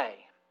normal way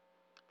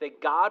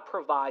that God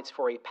provides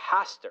for a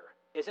pastor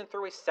isn't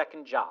through a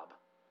second job.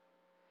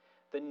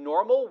 The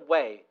normal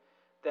way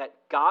that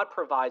God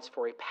provides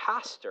for a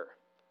pastor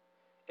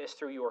is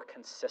through your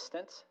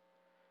consistent,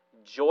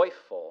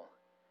 joyful,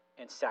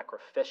 and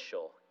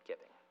sacrificial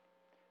giving.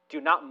 Do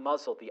not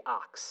muzzle the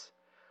ox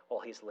while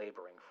he's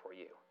laboring for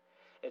you.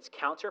 It's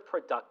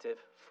counterproductive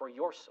for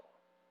your soul.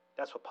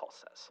 That's what Paul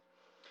says.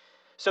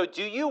 So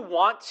do you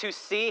want to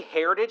see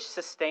Heritage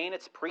sustain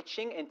its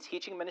preaching and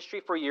teaching ministry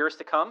for years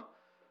to come?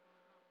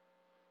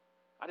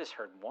 I just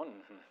heard one.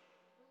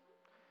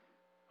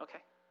 Okay,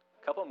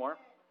 a couple more.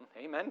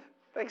 Amen.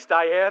 Thanks,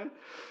 Diane.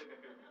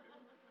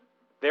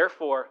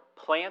 Therefore,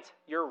 plant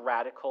your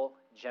radical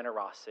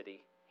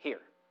generosity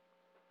here.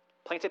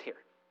 Plant it here.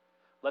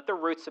 Let the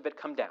roots of it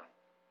come down.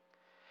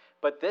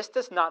 But this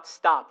does not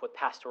stop with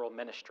pastoral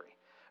ministry.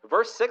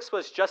 Verse 6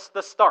 was just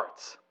the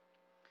start.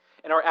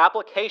 In our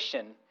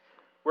application,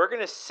 we're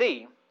going to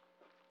see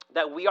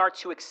that we are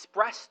to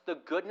express the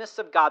goodness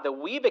of God that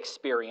we've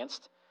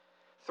experienced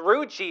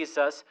through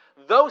Jesus,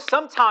 though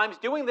sometimes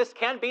doing this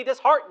can be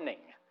disheartening.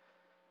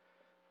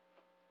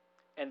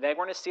 And then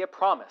we're going to see a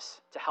promise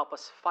to help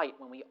us fight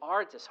when we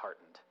are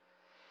disheartened.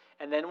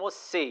 And then we'll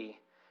see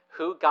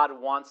who God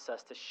wants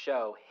us to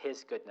show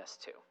his goodness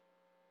to.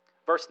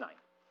 Verse 9.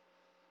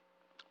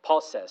 Paul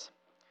says,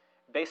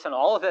 based on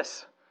all of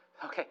this,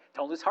 okay,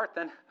 don't lose heart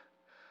then.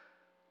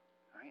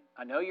 All right,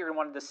 I know you're going to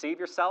want to deceive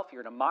yourself.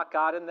 You're going to mock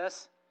God in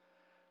this.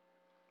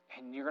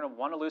 And you're going to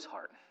want to lose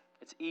heart.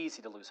 It's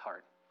easy to lose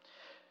heart.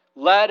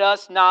 Let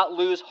us not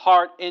lose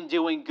heart in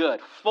doing good.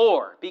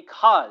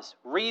 Because,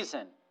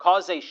 reason,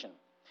 causation.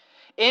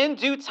 In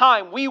due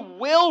time, we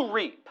will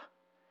reap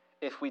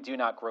if we do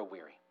not grow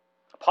weary.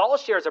 Paul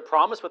shares a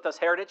promise with us,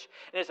 Heritage,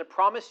 and it's a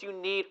promise you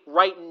need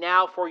right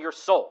now for your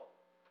soul.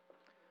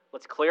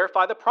 Let's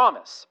clarify the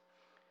promise.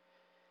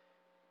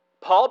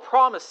 Paul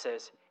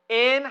promises,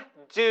 in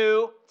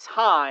due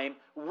time,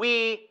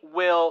 we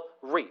will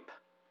reap.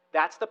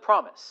 That's the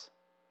promise.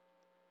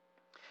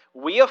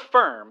 We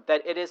affirm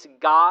that it is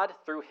God,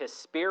 through his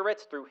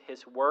Spirit, through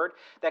his word,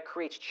 that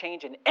creates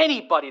change in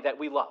anybody that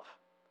we love.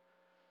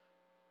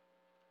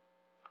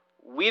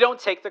 We don't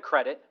take the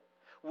credit.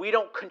 We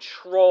don't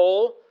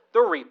control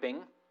the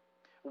reaping.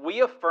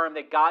 We affirm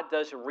that God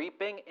does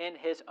reaping in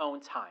his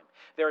own time.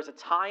 There is a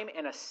time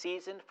and a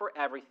season for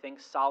everything,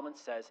 Solomon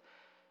says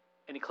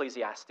in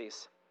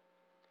Ecclesiastes.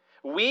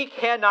 We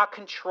cannot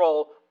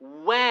control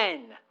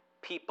when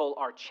people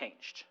are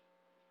changed.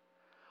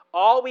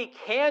 All we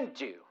can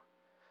do,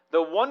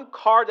 the one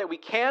card that we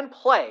can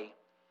play,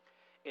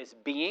 is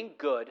being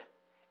good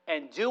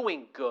and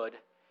doing good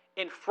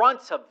in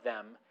front of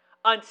them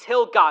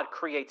until God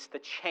creates the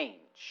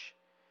change.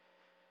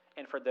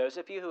 And for those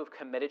of you who have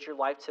committed your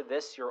life to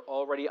this, you're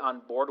already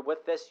on board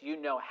with this, you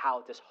know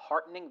how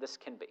disheartening this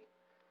can be,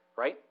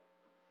 right?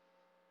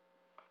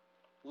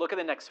 Look at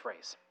the next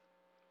phrase.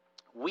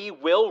 We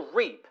will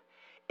reap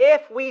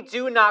if we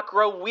do not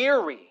grow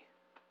weary.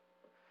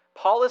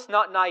 Paul is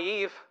not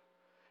naive.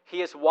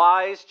 He is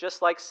wise,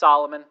 just like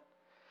Solomon.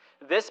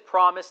 This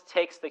promise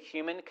takes the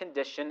human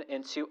condition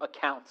into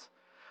account.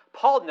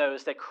 Paul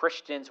knows that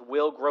Christians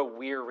will grow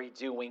weary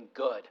doing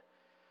good.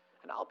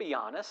 And I'll be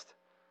honest,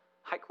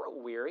 I grow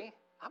weary.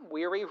 I'm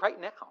weary right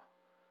now.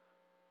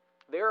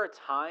 There are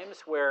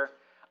times where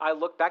I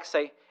look back and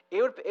say,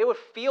 it would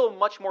feel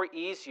much more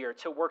easier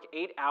to work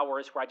 8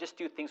 hours where I just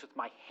do things with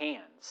my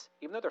hands.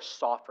 Even though they're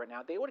soft right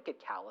now, they would get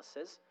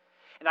calluses.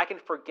 And I can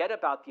forget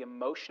about the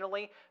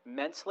emotionally,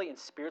 mentally, and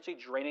spiritually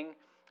draining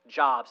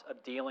jobs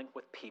of dealing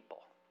with people.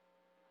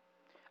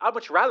 I'd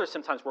much rather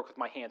sometimes work with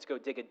my hands, go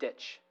dig a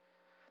ditch,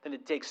 than to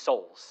dig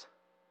souls.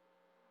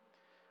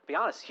 To be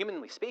honest,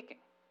 humanly speaking.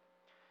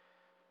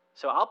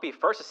 So I'll be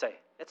first to say,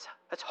 it's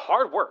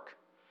hard work.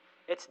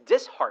 It's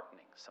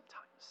disheartening sometimes.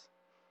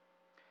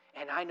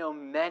 And I know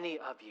many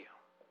of you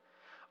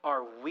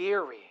are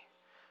weary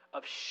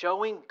of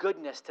showing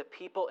goodness to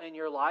people in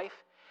your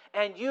life,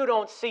 and you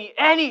don't see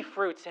any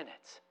fruits in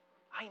it.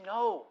 I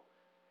know,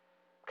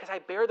 because I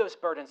bear those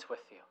burdens with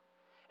you,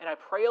 and I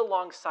pray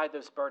alongside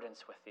those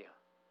burdens with you.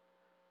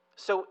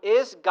 So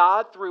is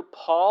God, through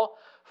Paul,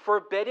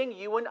 forbidding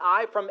you and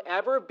I from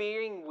ever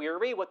being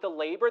weary with the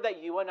labor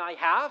that you and I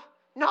have?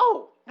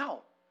 No.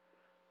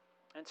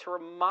 And to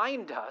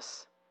remind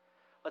us,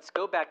 let's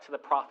go back to the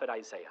prophet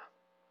Isaiah.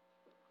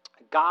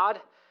 God,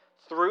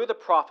 through the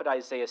prophet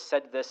Isaiah,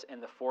 said this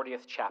in the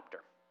 40th chapter.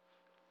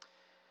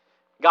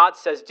 God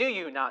says, do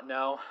you not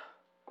know?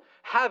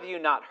 Have you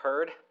not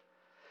heard?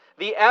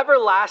 The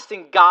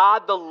everlasting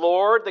God, the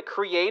Lord, the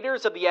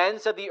creators of the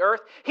ends of the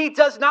earth, he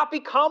does not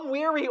become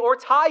weary or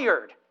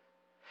tired.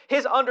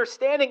 His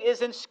understanding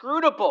is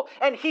inscrutable,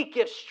 and he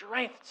gives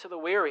strength to the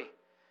weary.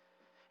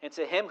 And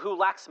to him who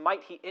lacks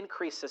might, he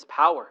increases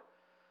power.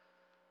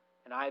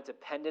 And I have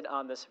depended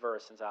on this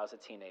verse since I was a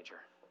teenager.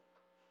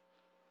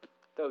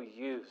 Though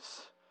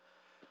youths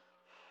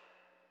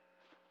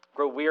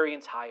grow weary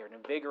and tired,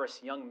 and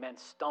vigorous young men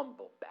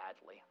stumble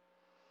badly.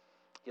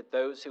 Yet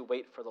those who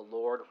wait for the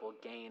Lord will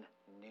gain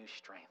new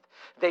strength.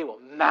 They will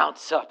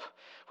mount up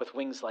with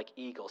wings like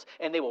eagles,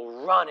 and they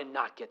will run and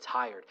not get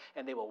tired,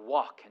 and they will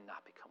walk and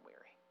not become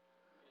weary.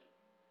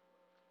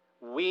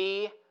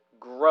 We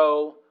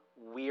grow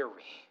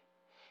weary.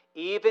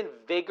 Even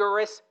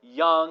vigorous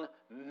young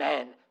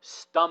men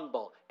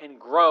stumble and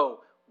grow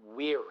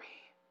weary.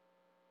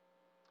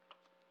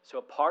 So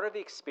a part of the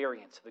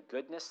experience of the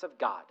goodness of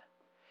God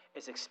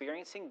is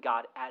experiencing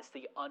God as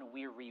the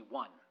unweary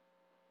one.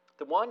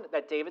 The one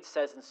that David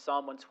says in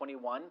Psalm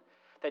 121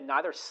 that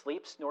neither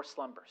sleeps nor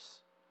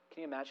slumbers.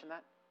 Can you imagine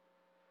that?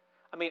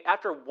 I mean,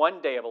 after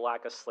one day of a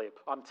lack of sleep,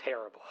 I'm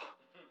terrible.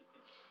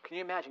 Can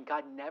you imagine?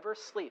 God never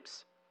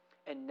sleeps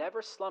and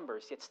never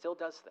slumbers, yet still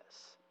does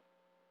this.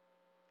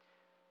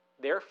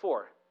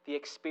 Therefore, the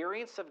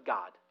experience of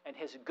God and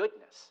his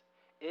goodness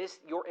is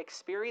your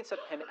experience of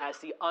him as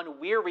the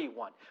unweary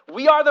one.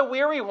 We are the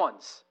weary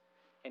ones,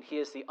 and he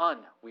is the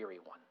unweary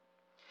one.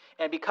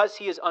 And because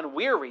he is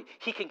unweary,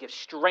 he can give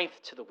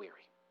strength to the weary.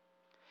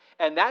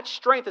 And that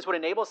strength is what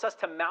enables us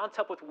to mount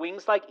up with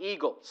wings like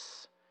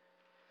eagles,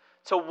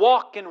 to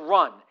walk and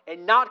run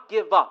and not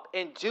give up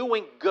in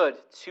doing good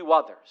to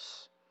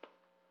others.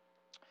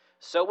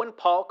 So when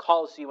Paul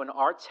calls you in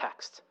our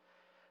text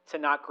to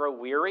not grow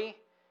weary,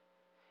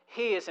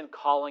 he isn't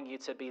calling you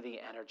to be the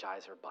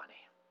Energizer Bunny.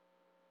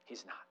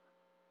 He's not.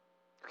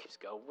 He keeps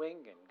going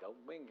and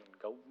going and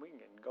going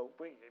and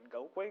going and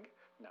going.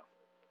 No.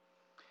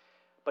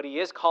 But he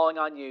is calling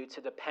on you to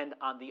depend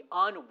on the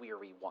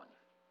unweary one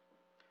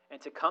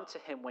and to come to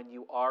him when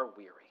you are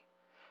weary.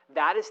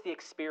 That is the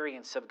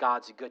experience of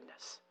God's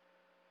goodness.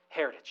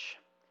 Heritage.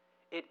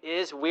 It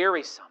is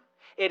wearisome.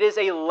 It is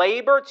a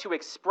labor to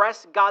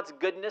express God's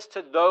goodness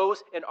to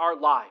those in our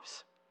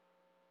lives.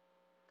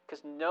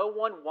 Because no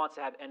one wants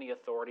to have any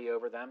authority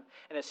over them.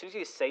 And as soon as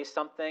you say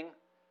something,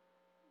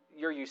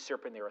 you're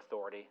usurping their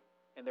authority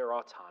and their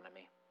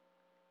autonomy.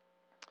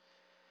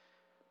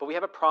 But we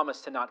have a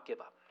promise to not give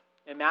up.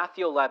 In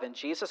Matthew 11,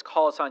 Jesus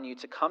calls on you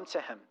to come to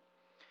him.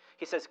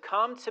 He says,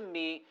 "Come to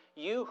me,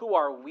 you who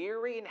are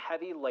weary and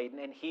heavy laden,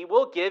 and he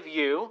will give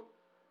you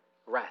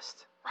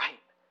rest." Right.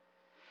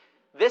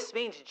 This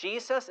means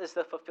Jesus is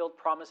the fulfilled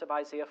promise of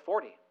Isaiah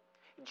 40.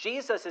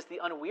 Jesus is the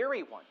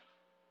unweary one.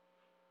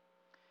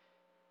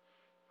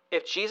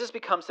 If Jesus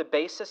becomes the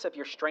basis of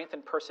your strength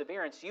and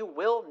perseverance, you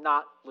will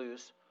not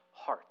lose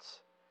heart.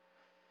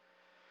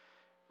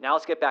 Now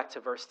let's get back to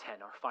verse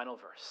 10, our final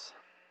verse.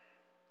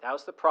 That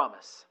was the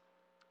promise.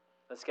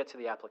 Let's get to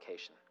the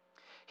application.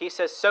 He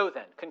says, "So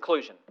then,"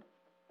 conclusion,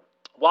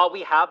 "while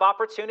we have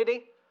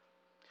opportunity,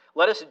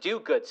 let us do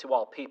good to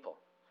all people.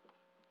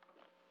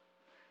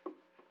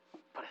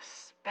 But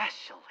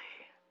especially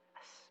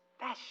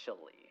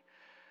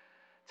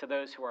to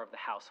those who are of the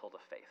household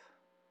of faith."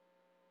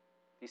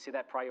 Do you see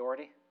that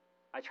priority?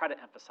 I try to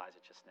emphasize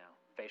it just now.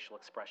 Facial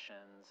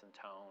expressions and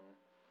tone.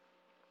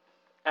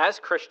 As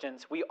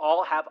Christians, we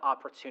all have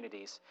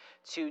opportunities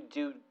to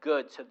do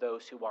good to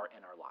those who are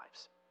in our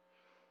lives.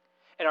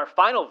 In our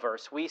final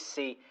verse, we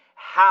see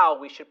how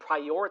we should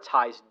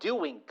prioritize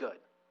doing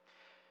good.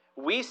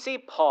 We see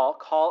Paul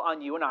call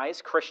on you and I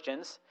as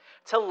Christians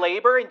to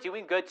labor in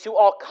doing good to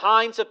all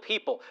kinds of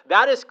people.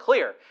 That is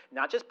clear.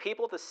 Not just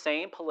people with the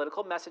same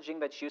political messaging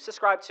that you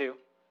subscribe to,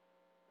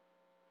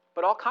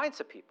 but all kinds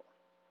of people.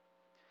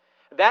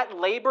 That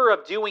labor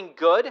of doing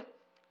good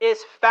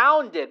is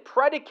founded,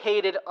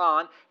 predicated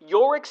on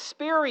your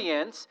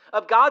experience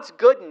of God's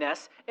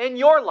goodness in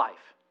your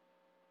life.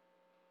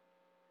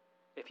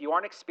 If you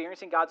aren't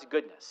experiencing God's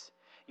goodness,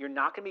 you're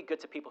not going to be good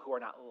to people who are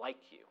not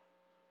like you.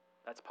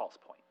 That's Paul's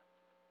point.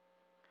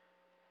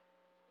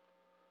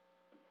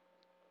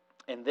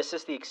 And this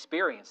is the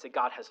experience that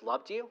God has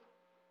loved you,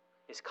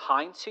 is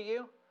kind to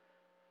you,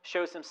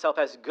 shows himself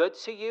as good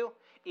to you,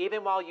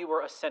 even while you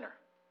were a sinner,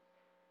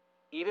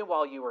 even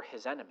while you were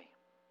his enemy,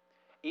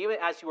 even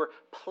as you were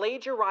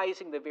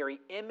plagiarizing the very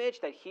image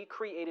that he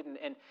created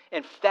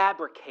and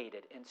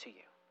fabricated into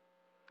you,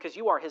 because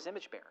you are his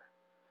image bearer.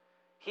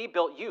 He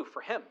built you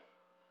for him,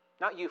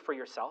 not you for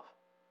yourself,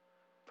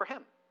 for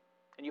him.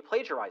 And you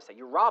plagiarize that.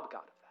 You rob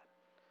God of that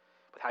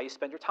with how you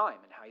spend your time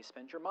and how you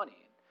spend your money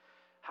and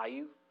how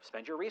you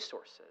spend your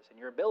resources and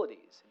your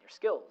abilities and your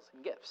skills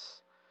and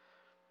gifts.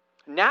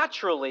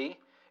 Naturally,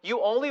 you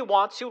only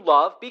want to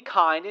love, be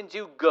kind, and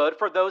do good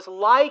for those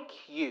like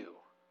you,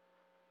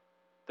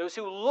 those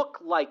who look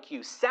like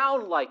you,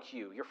 sound like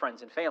you, your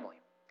friends and family.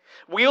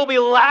 We'll be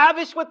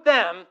lavish with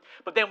them,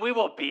 but then we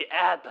will be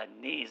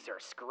Ebenezer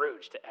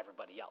Scrooge to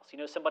everybody else. You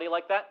know somebody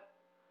like that?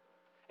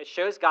 It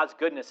shows God's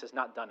goodness is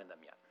not done in them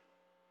yet.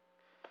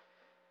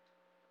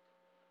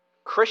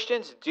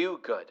 Christians do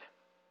good,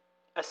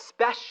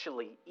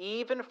 especially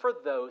even for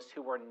those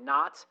who are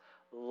not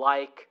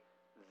like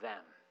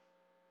them.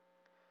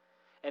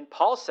 And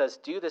Paul says,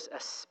 do this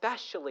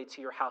especially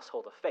to your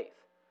household of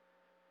faith,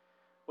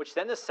 which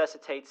then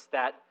necessitates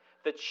that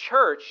the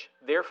church,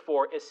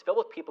 therefore, is filled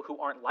with people who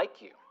aren't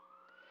like you.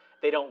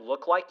 They don't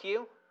look like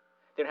you.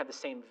 They don't have the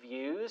same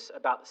views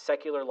about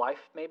secular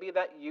life, maybe,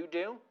 that you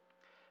do.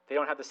 They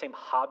don't have the same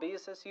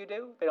hobbies as you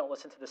do. They don't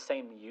listen to the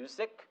same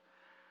music.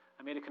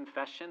 I made a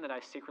confession that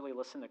I secretly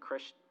listen to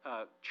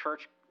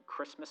church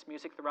Christmas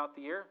music throughout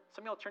the year.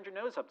 Some of y'all turned your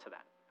nose up to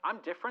that. I'm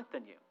different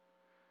than you.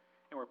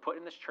 And we're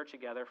putting this church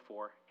together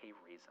for a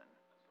reason.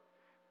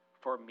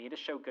 For me to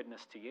show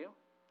goodness to you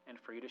and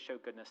for you to show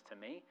goodness to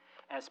me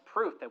as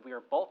proof that we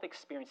are both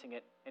experiencing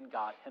it in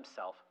God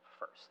himself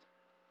first.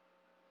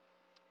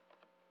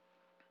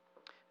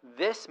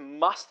 This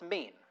must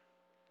mean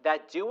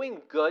that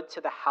doing good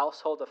to the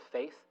household of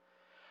faith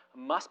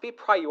must be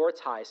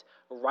prioritized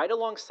right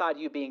alongside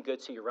you being good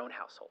to your own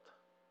household.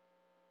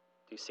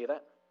 Do you see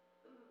that?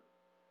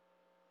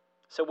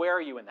 So where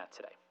are you in that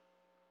today?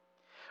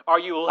 Are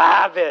you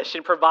lavish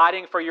in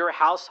providing for your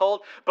household,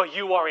 but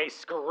you are a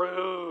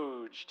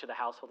Scrooge to the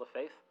household of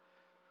faith?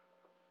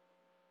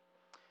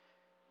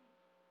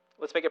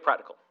 Let's make it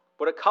practical.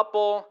 Would a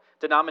couple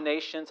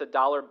denominations of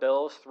dollar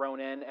bills thrown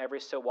in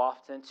every so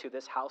often to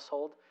this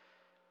household,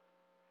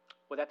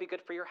 would that be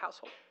good for your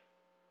household?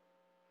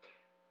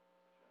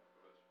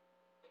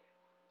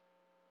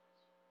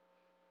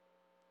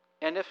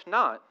 And if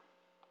not,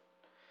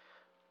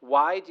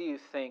 why do you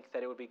think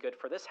that it would be good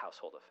for this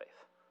household of faith?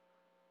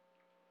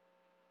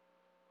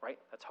 Right?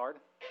 That's hard.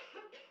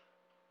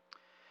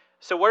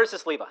 So where does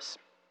this leave us?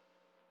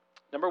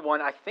 Number one,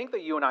 I think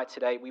that you and I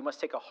today, we must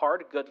take a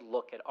hard, good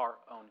look at our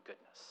own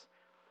goodness.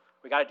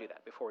 We got to do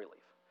that before we leave.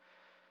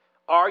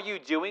 Are you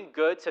doing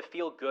good to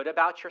feel good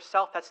about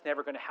yourself? That's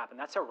never going to happen.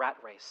 That's a rat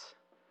race.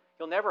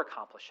 You'll never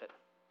accomplish it.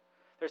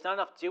 There's not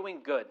enough doing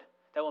good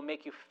that will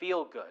make you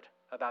feel good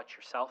about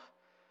yourself.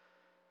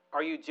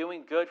 Are you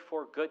doing good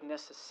for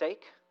goodness'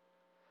 sake?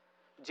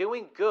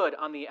 Doing good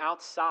on the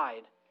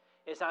outside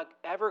is not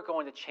ever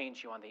going to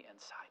change you on the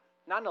inside.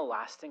 Not in a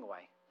lasting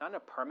way. Not in a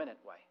permanent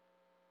way.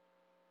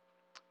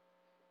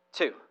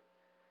 2,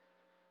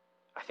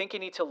 I think you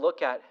need to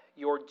look at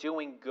your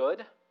doing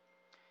good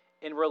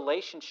in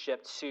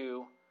relationship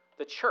to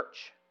the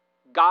church,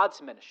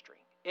 God's ministry,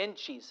 in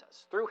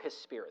Jesus, through his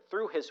Spirit,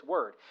 through his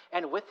word,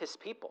 and with his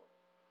people.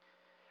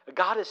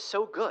 God is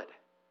so good,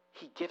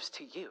 he gives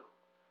to you.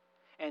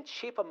 And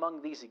chief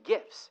among these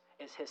gifts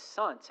is his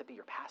son to be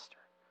your pastor,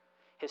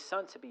 his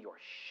son to be your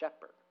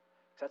shepherd.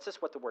 That's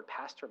just what the word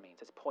pastor means.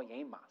 It's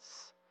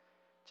poiemos.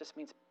 It just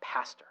means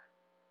pastor.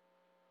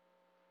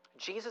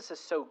 Jesus is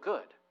so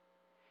good.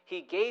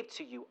 He gave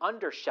to you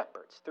under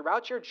shepherds.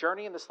 Throughout your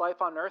journey in this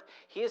life on earth,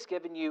 he has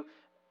given you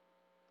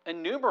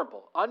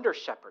innumerable under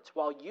shepherds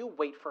while you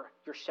wait for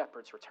your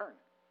shepherd's return.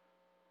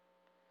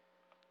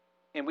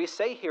 And we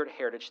say here at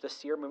Heritage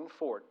this year moving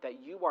forward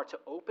that you are to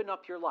open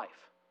up your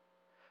life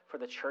for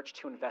the church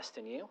to invest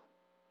in you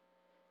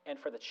and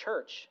for the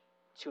church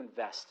to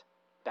invest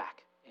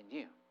back in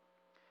you.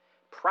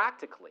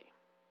 Practically,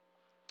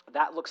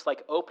 that looks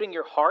like opening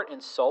your heart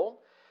and soul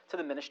to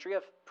the ministry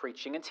of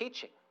preaching and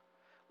teaching,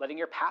 letting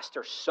your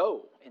pastor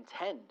sow and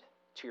tend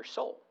to your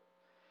soul.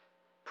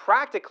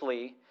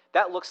 Practically,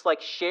 that looks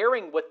like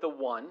sharing with the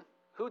one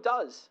who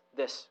does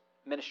this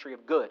ministry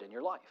of good in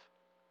your life.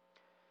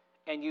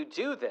 And you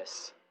do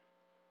this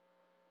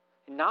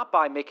not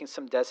by making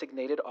some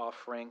designated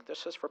offering.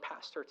 This is for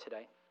pastor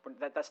today.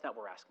 That's not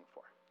what we're asking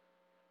for.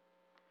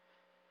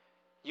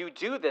 You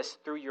do this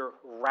through your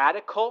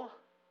radical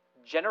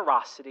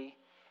generosity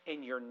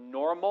in your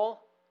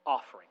normal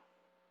offering.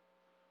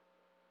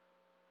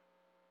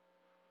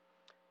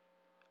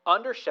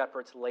 Under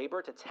shepherds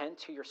labor to tend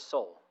to your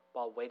soul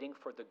while waiting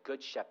for the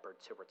good shepherd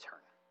to return.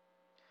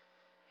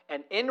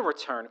 And in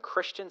return,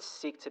 Christians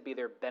seek to be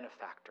their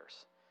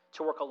benefactors,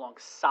 to work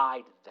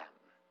alongside them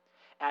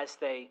as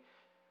they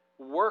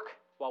work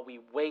while we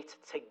wait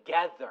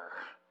together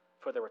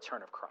for the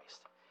return of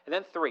Christ. And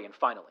then 3, and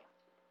finally,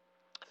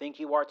 I think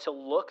you are to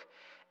look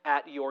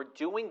at your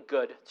doing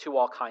good to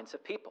all kinds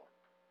of people.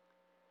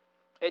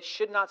 It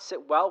should not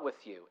sit well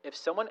with you if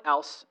someone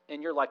else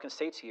in your life can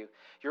say to you,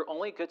 you're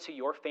only good to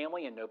your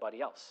family and nobody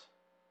else.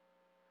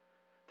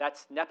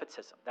 That's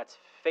nepotism. That's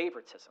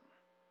favoritism.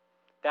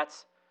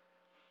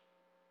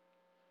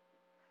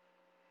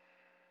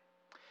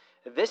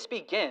 This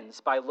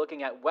begins by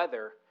looking at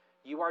whether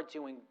you are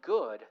doing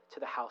good to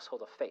the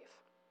household of faith.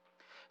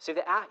 So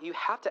you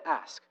have to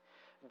ask,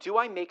 do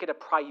I make it a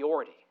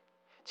priority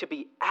to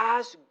be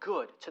as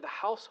good to the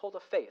household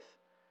of faith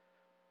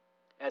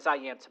as I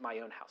am to my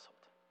own household?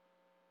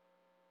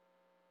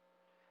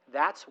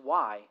 That's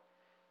why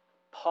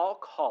Paul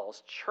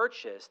calls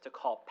churches to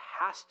call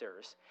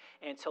pastors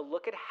and to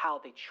look at how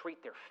they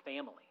treat their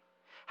family,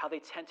 how they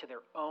tend to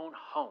their own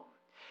home,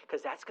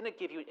 because that's going to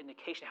give you an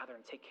indication of how they're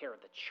going to take care of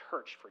the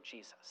church for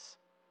Jesus.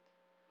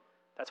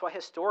 That's why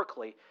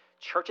historically,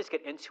 churches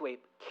get into a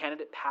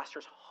candidate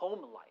pastor's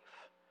home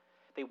life.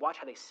 They watch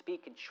how they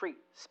speak and treat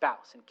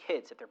spouse and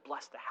kids if they're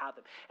blessed to have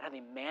them, and how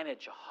they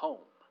manage a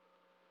home,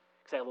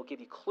 because that will give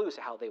you clues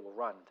to how they will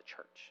run the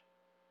church.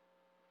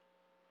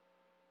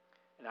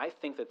 And I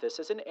think that this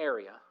is an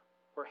area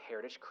where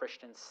Heritage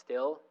Christians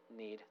still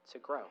need to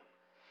grow,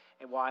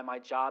 and why my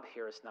job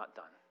here is not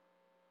done.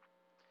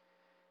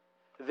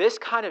 This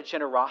kind of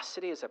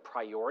generosity is a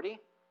priority,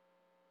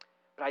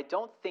 But I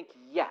don't think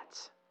yet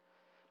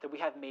that we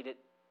have made it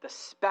the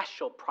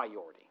special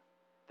priority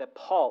that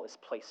Paul is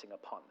placing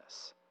upon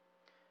this.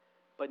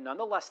 But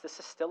nonetheless, this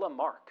is still a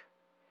mark.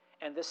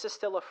 And this is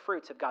still a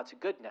fruit of God's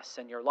goodness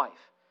in your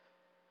life.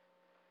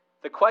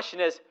 The question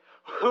is,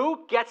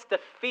 who gets to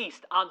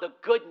feast on the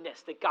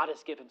goodness that God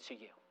has given to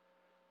you?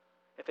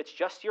 If it's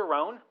just your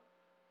own,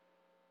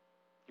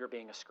 you're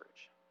being a Scrooge.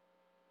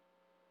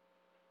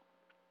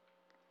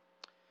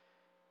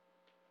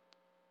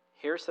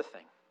 Here's the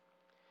thing.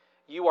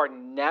 You are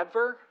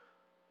never,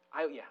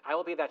 I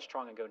will be that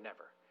strong and go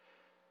never.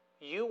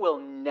 You will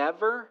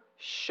never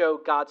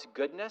show God's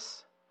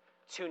goodness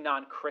to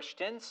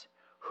non-Christians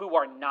who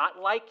are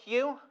not like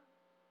you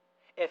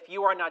if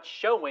you are not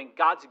showing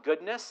God's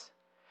goodness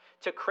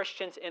to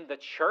Christians in the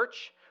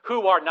church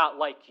who are not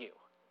like you.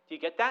 Do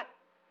you get that?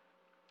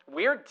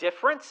 We're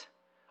different,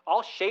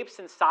 all shapes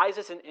and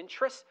sizes and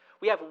interests.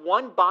 We have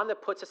one bond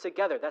that puts us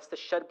together. That's the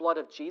shed blood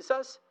of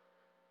Jesus.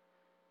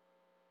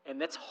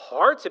 And it's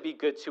hard to be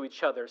good to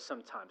each other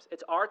sometimes.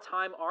 It's our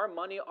time, our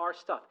money, our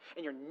stuff.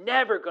 And you're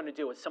never going to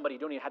do it with somebody you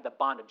don't even have the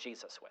bond of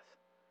Jesus with.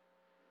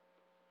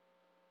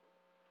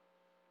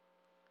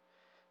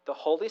 The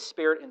Holy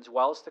Spirit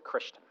indwells the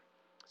Christian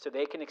so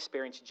they can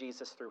experience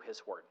Jesus through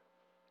his word.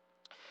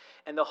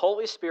 And the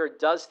Holy Spirit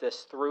does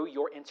this through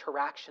your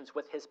interactions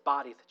with his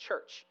body, the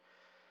church.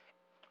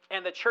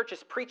 And the church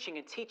is preaching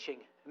and teaching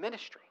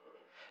ministry.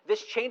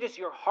 This changes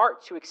your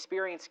heart to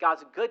experience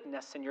God's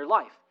goodness in your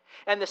life.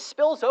 And this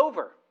spills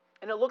over,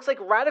 and it looks like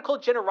radical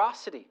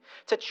generosity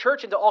to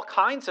church and to all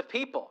kinds of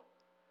people.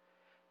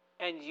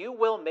 And you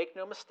will, make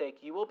no mistake,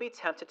 you will be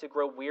tempted to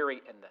grow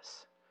weary in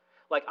this.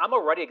 Like, I'm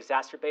already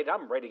exacerbated,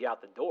 I'm ready to get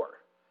out the door.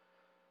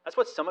 That's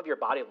what some of your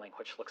body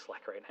language looks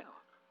like right now.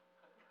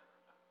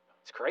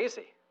 It's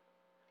crazy.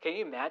 Can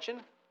you imagine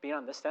being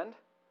on this end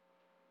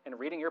and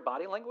reading your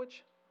body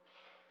language?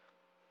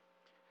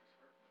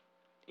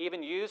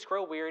 Even youths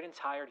grow wearied and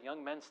tired,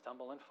 young men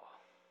stumble and fall.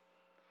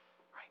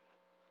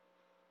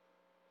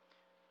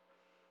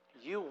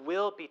 You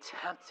will be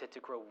tempted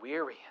to grow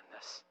weary in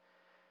this.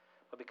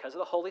 But because of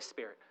the Holy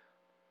Spirit,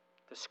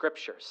 the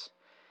Scriptures,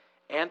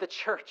 and the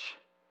church,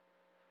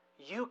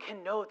 you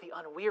can know the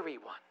unweary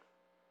one.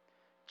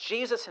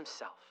 Jesus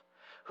himself,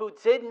 who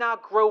did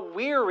not grow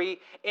weary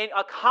in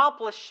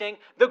accomplishing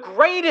the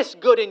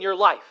greatest good in your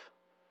life,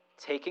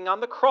 taking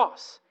on the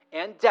cross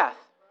and death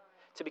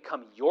to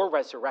become your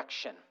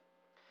resurrection.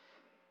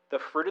 The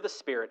fruit of the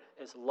Spirit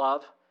is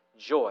love,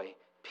 joy,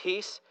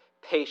 peace,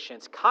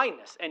 patience,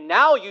 kindness, and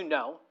now you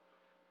know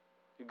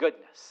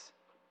goodness.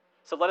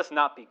 So let us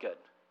not be good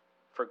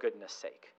for goodness' sake.